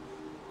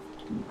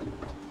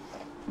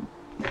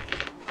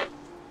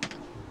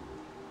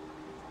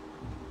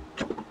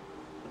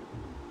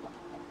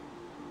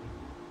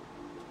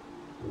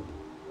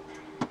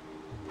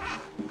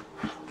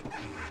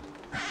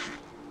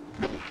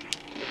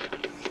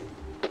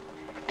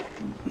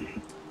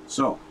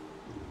 So,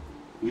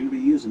 I'm going to be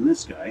using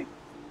this guy.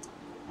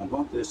 I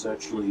bought this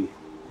actually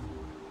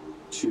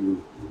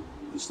to,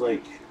 it's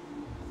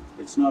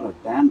not a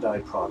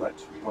Bandai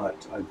product,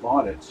 but I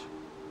bought it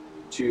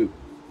to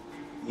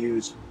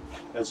use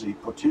as a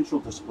potential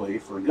display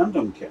for a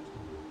Gundam kit.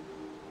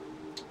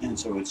 And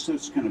so it's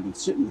just kind of been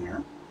sitting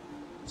there,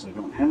 because I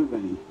don't have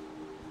any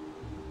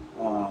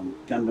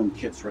Gundam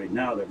kits right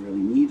now that really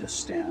need a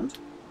stand.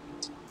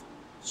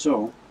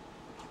 So,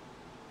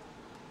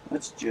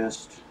 let's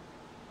just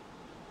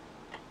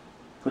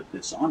put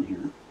this on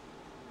here.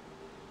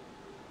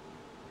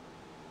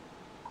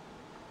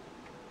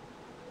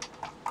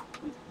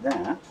 Like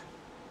that.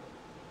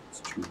 Let's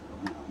turn it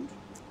around.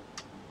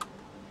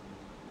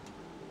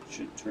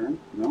 Should turn.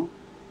 No?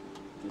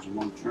 Doesn't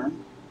want to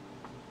turn.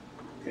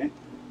 Okay.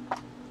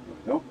 There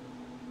we go.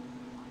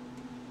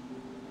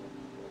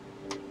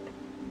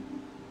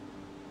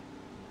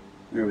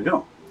 There we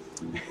go.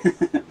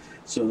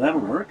 So that'll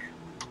work.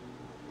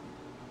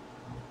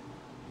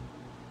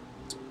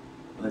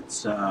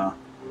 Let's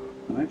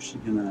I'm actually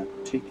gonna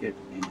take it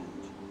and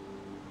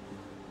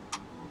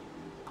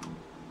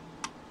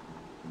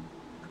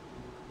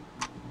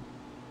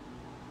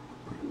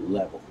put it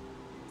level.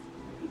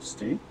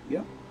 Stay.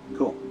 Yep.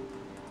 Cool.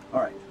 All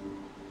right.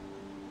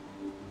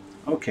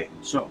 Okay.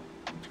 So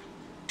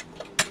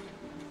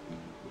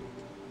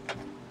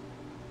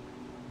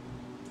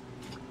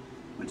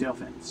my tail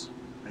fins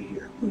right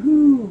here.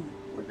 Woohoo!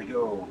 Where'd they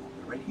go?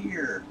 They're right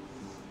here.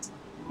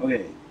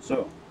 Okay.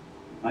 So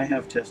I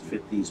have test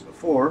fit these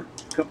before,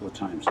 a couple of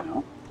times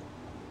now.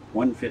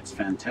 One fits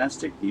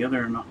fantastic, the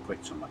other not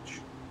quite so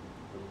much.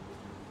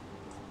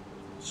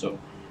 So,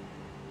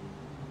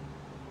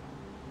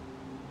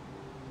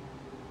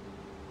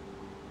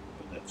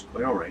 but that's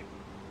quite all right.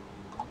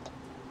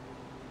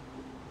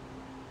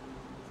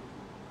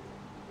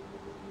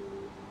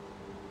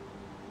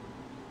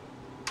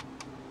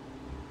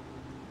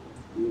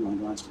 Leave my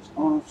glasses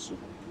off so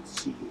that I can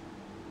see.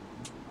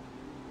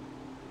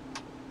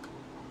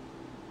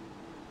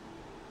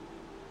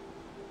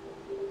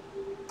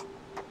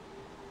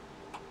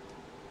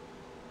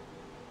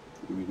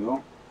 Here we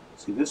go.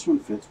 See, this one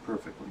fits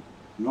perfectly.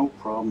 No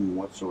problem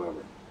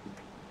whatsoever.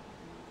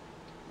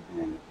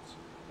 And it's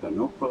got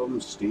no problem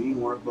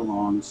staying where it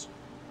belongs.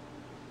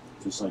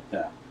 Just like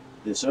that.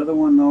 This other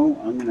one though,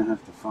 I'm going to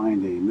have to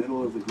find a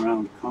middle of the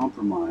ground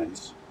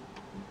compromise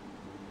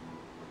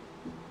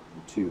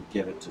to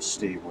get it to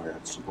stay where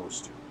it's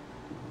supposed to.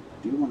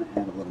 I do want to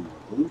add a little more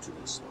glue to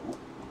this though.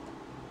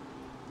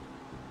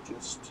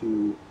 Just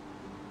to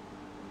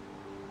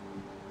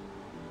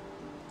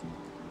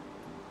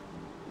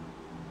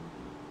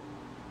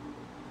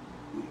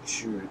make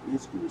sure it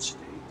is going to stay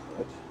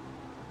put.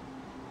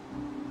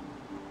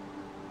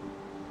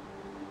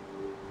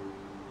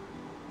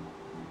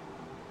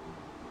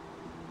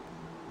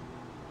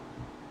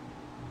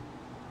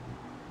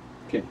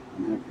 Okay,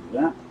 I'm happy with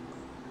that.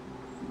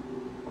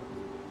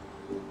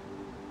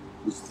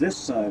 This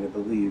side, I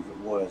believe it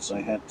was, I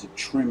had to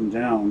trim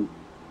down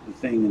the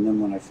thing, and then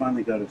when I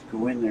finally got it to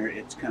go in there,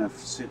 it's kind of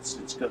sits,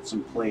 it's got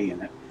some play in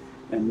it.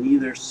 And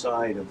neither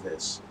side of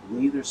this,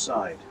 neither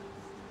side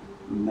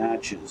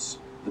matches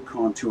the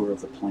contour of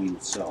the plane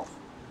itself.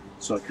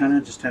 So I kind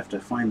of just have to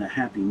find the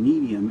happy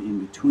medium in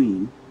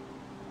between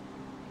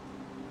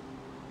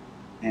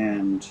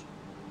and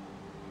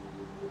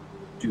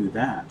do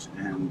that,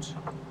 and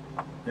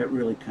that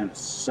really kind of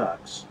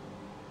sucks.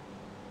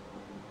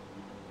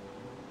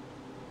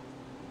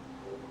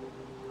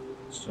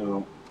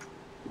 So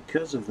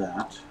because of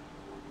that,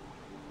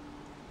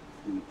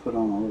 I'm going to put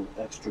on a little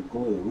extra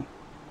glue.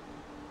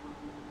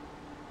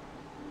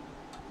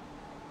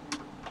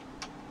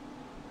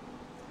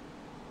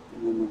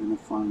 And then we're going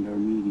to find our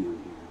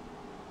medium here.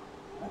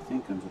 I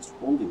think I'm just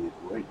holding it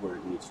right where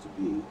it needs to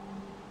be.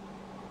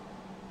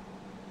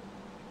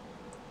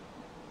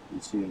 You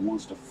see it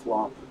wants to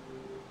flop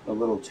a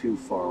little too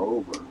far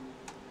over.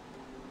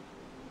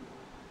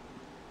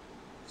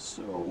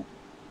 So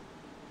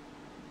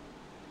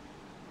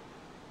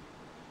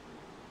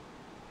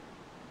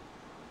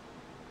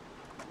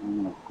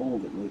I'm going to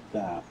hold it like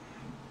that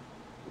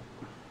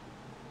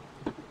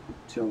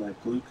until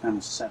that glue kind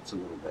of sets a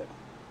little bit.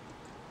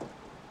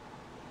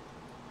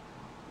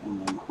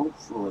 And then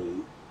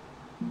hopefully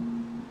the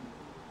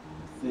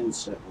thin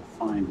set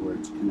will find where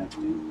it's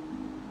connecting.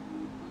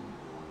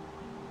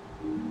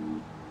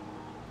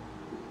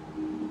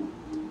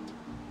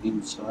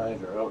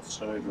 Inside or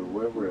outside or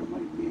wherever it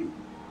might be.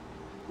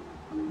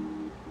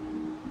 And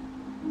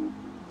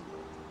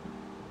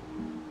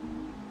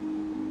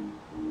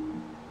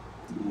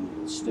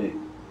it'll stay.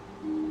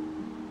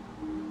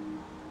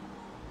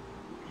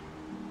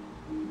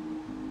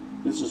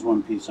 This is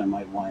one piece I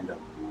might wind up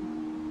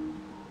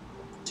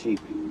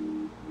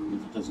taping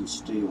if it doesn't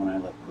stay when I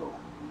let go.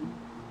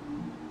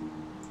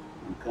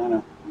 I'm kind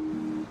of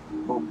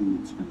hoping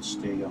it's going to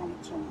stay on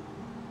its own.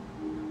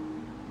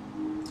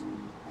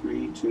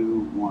 3, 2,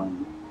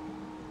 1,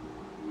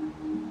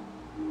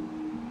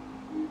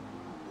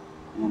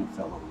 and it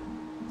fell over.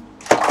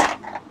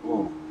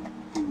 Whoa,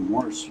 even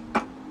worse.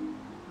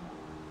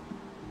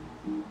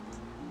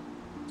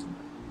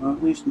 Well,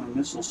 at least my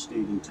missile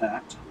stayed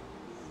intact.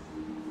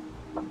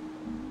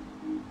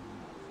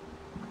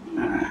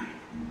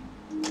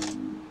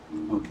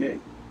 Okay,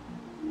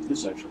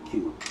 this actually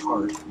came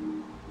apart.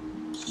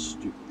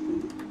 Stupid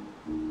thing.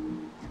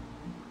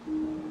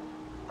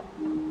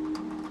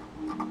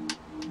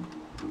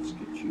 Let's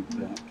get you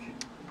back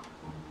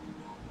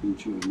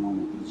into a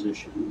normal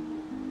position.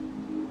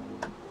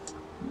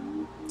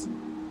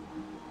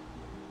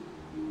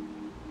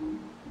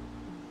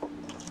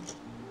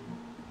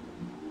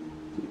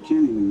 You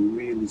can't even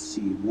really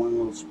see one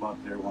little spot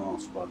there, one little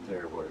spot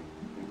there where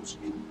it was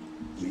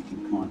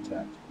making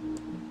contact.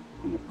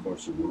 And of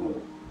course a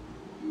roll.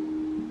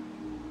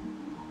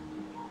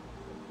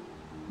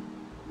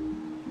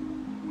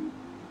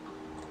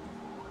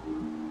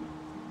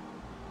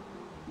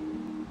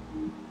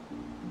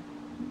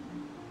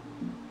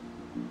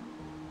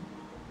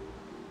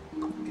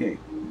 Okay,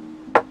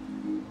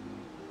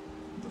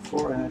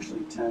 before I actually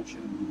attach it,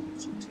 I'm going to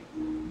get some tape.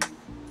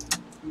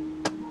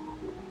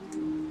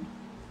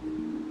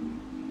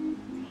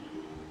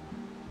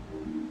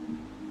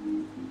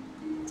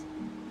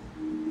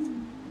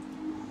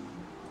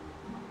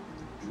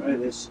 Try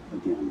this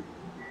again.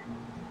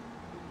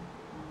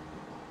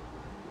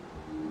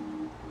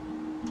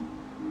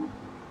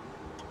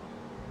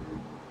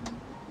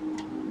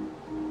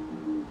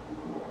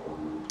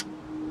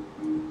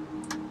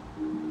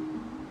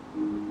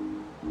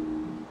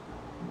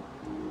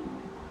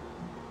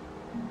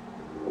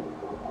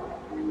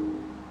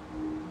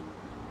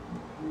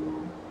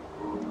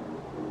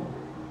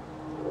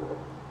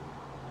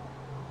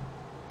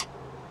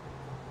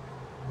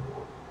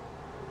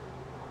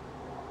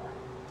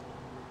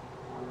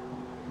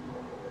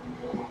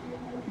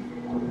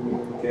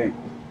 Okay,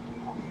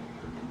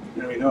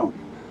 there we go.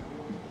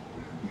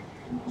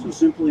 So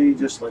simply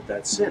just let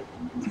that sit.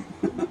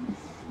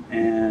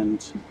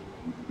 And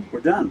we're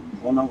done.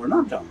 Well, no, we're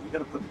not done. We got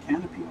to put the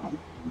canopy on.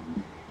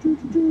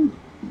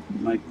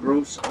 My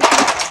gross.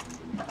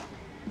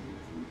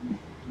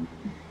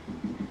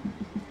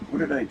 What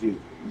did I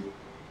do?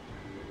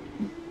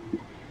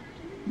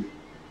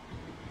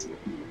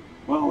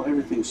 Well,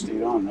 everything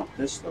stayed on. Not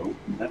this though.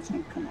 That's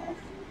going to come off.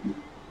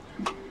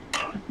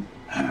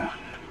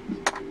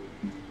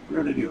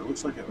 What did I do? It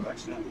looks like I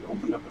accidentally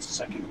opened up a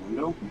second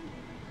window.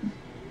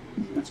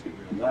 Let's get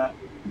rid of that.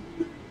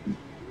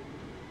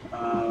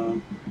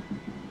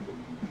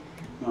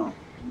 No.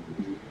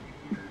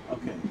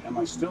 Okay, am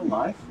I still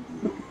live?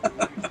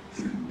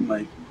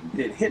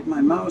 It hit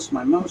my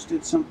mouse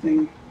did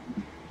something.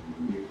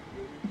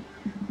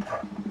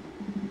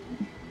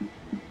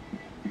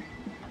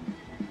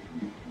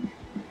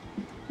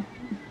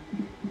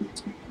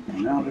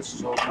 And now this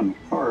is all come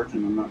apart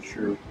and I'm not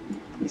sure.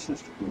 This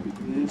has to go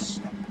like this.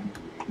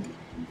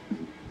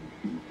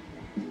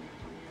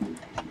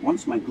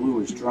 Once my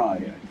glue is dry,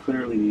 I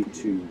clearly need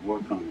to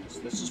work on this.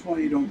 This is why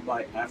you don't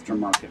buy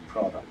aftermarket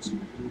products.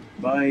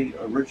 Buy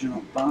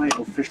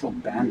official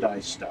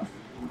Bandai stuff.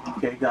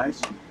 Okay,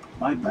 guys?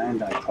 Buy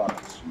Bandai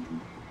products.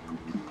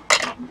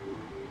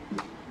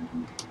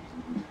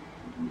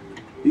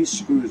 These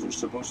screws are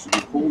supposed to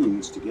be holding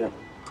this together.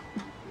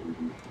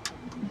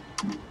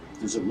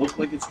 Does it look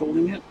like it's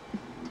holding it?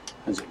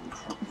 Has it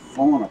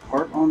fallen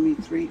apart on me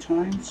 3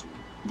 times?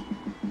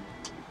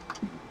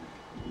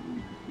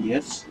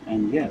 Yes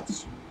and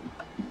yes.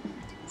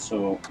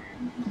 So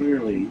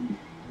clearly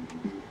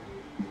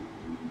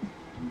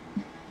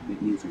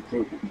it needs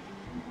improvement.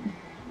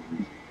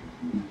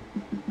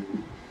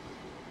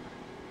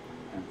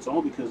 And It's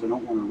all because I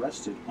don't want to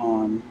rest it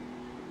on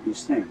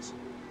these things.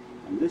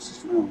 And this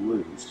is now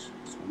loose,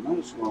 so I might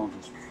as well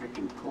just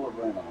freaking pull it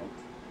right out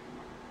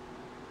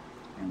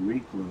and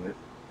re-glue it.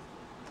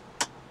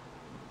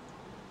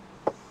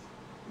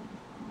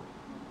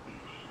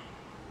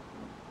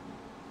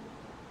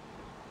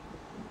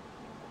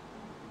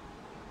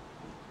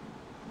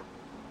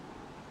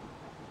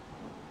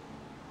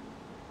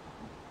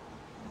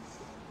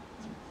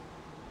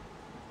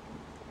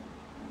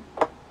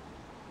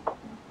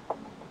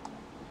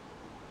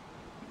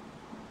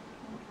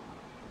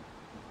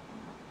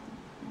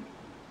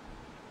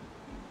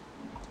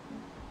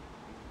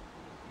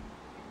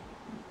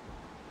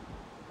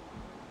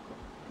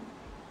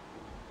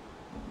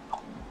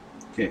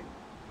 Okay,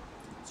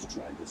 let's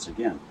try this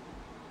again.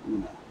 I'm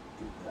gonna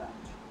do that.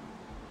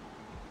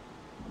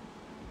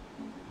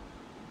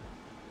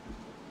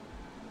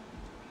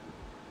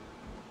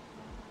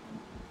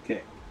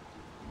 Okay,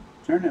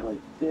 turn it like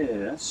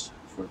this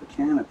for the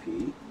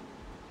canopy.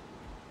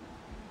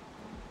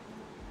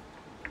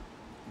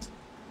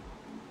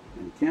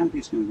 And the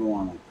canopy's gonna go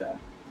on like that.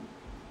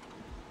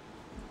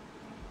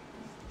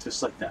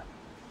 Just like that.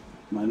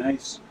 My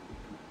nice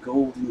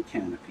golden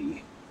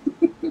canopy.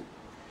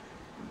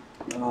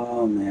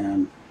 Oh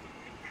man.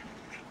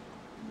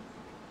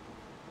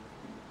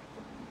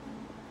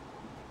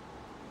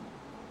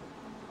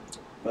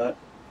 But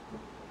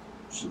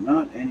there's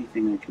not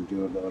anything I can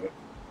do about it.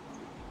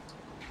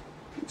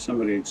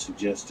 Somebody had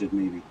suggested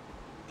maybe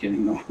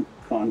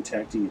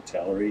contacting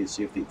Italeri to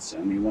see if they'd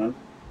send me one,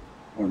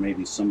 or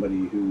maybe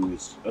somebody who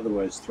is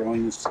otherwise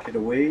throwing this kit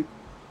away.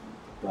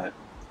 But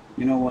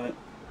you know what?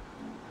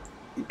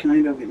 It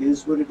kind of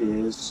is what it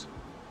is,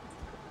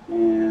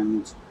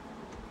 and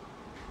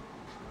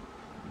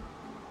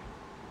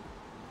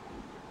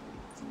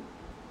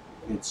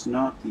it's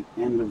not the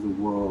end of the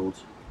world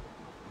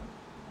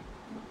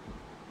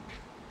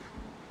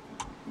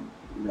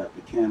that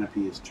the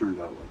canopy is turned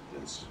out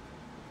like this.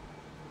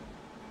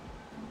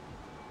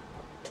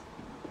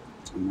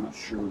 I'm not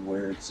sure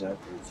where it's at,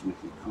 where it's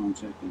making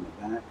contact in the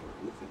back,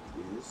 or if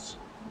it is.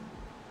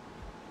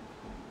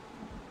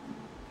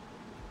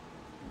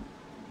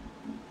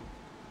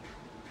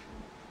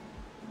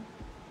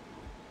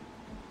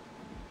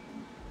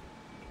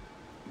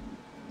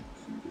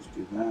 So just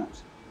do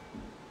that.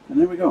 And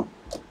there we go.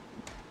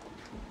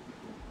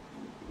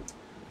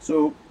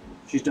 So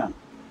she's done.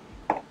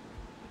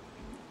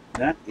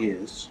 That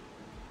is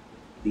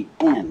the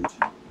end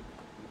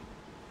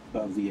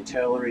of the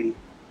Italeri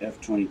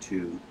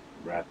F-22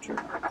 Raptor.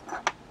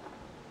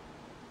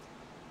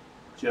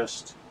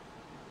 Just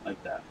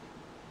like that.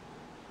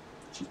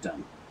 She's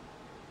done.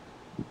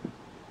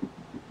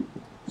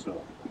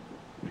 So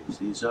raise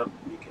these up,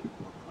 make it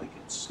look like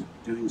it's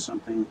doing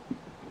something.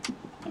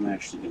 I'm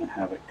actually going to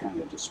have it kind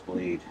of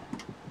displayed.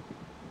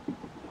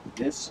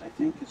 This, I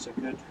think, is a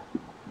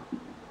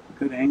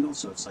good angle,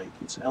 so it's like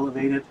it's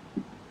elevated,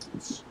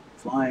 it's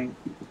flying.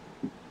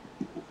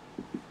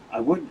 I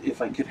would,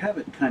 if I could have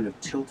it kind of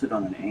tilted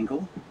on an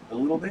angle a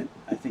little bit,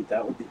 I think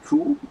that would be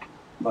cool,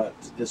 but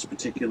this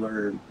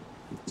particular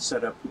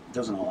setup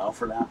doesn't allow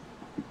for that,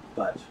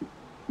 but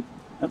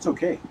that's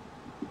okay.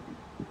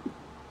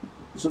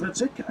 So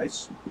that's it,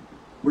 guys.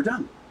 We're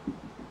done.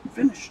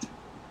 Finished.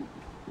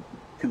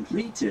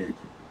 Completed.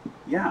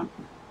 Yeah.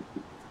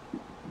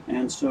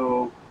 And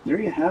so there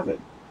you have it.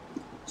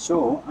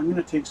 So I'm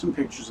going to take some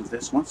pictures of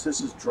this. Once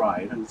this is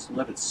dried, and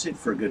let it sit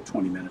for a good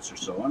 20 minutes or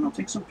so, and I'll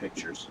take some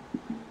pictures.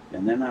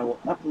 And then I will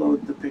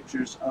upload the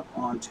pictures up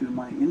onto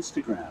my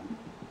Instagram.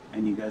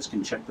 And you guys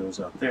can check those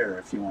out there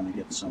if you want to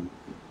get some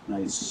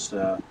nice,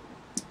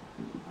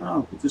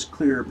 just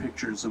clearer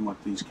pictures than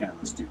what these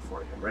cameras do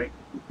for you, right?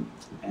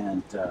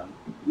 And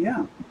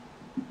yeah.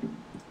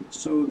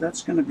 So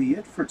that's going to be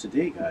it for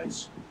today,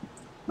 guys.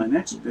 My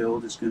next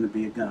build is going to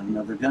be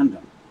another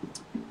Gundam.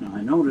 Now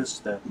I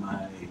noticed that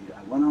I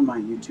went on my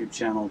YouTube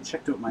channel,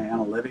 checked out my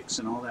analytics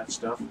and all that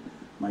stuff.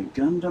 My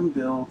Gundam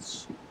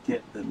builds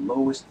get the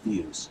lowest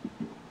views,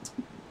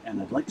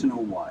 and I'd like to know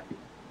why.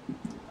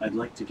 I'd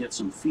like to get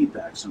some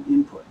feedback, some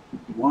input.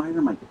 Why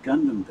are my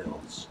Gundam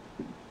builds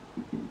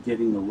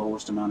getting the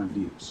lowest amount of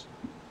views?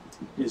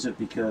 Is it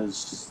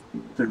because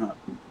they're not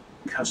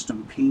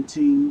custom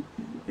painting?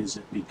 Is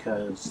it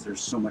because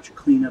there's so much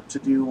cleanup to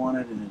do on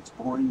it and it's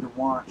boring to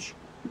watch?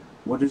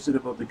 What is it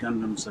about the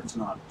Gundams that's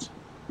not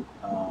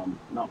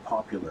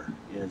popular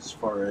as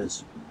far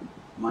as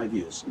my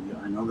views?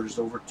 I know there's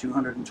over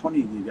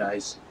 220 of you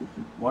guys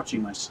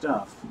watching my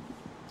stuff.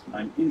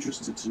 I'm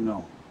interested to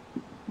know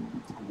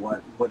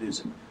what is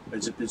it?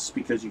 Is it just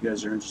because you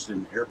guys are interested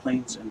in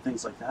airplanes and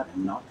things like that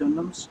and not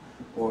Gundams?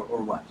 Or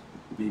what?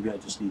 Maybe I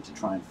just need to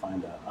try and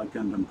find a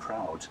Gundam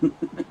crowd.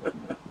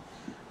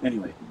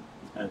 Anyway,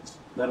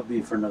 that'll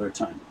be for another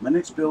time. My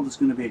next build is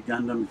going to be a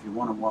Gundam. If you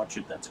want to watch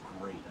it, that's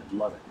great. I'd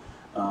love it.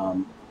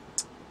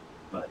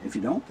 But if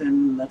you don't,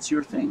 then that's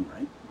your thing,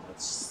 right?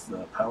 That's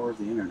the power of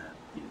the internet.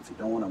 If you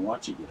don't want to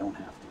watch it, you don't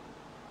have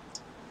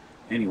to.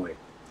 Anyway,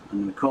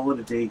 I'm going to call it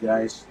a day,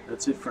 guys.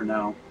 That's it for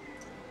now.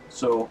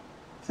 So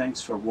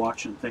thanks for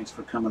watching. Thanks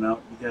for coming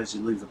out. You guys,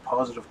 you leave the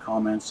positive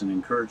comments and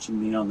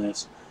encouraging me on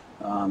this.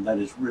 That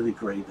is really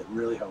great. That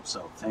really helps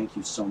out. Thank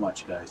you so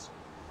much, guys.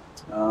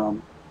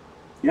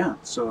 Yeah,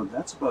 so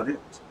that's about it.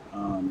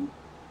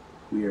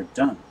 We are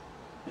done.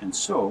 And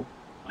so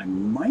I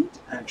might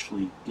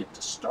actually get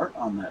to start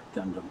on that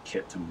Gundam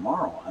kit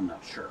tomorrow. I'm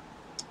not sure.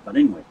 But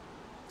anyway,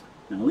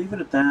 I'm going to leave it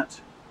at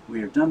that.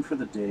 We are done for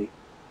the day.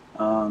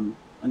 I'm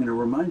going to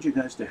remind you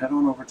guys to head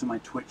on over to my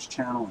Twitch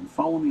channel and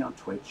follow me on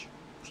Twitch.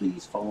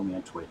 Please follow me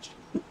on Twitch.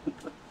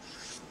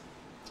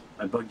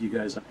 I bug you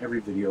guys on every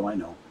video, I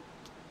know.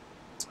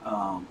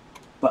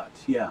 But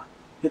yeah,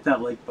 hit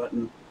that like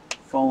button,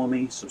 follow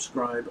me,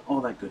 subscribe,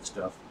 all that good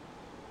stuff.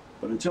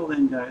 But until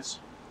then, guys,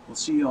 we'll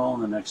see you all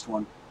in the next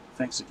one.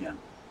 Thanks again.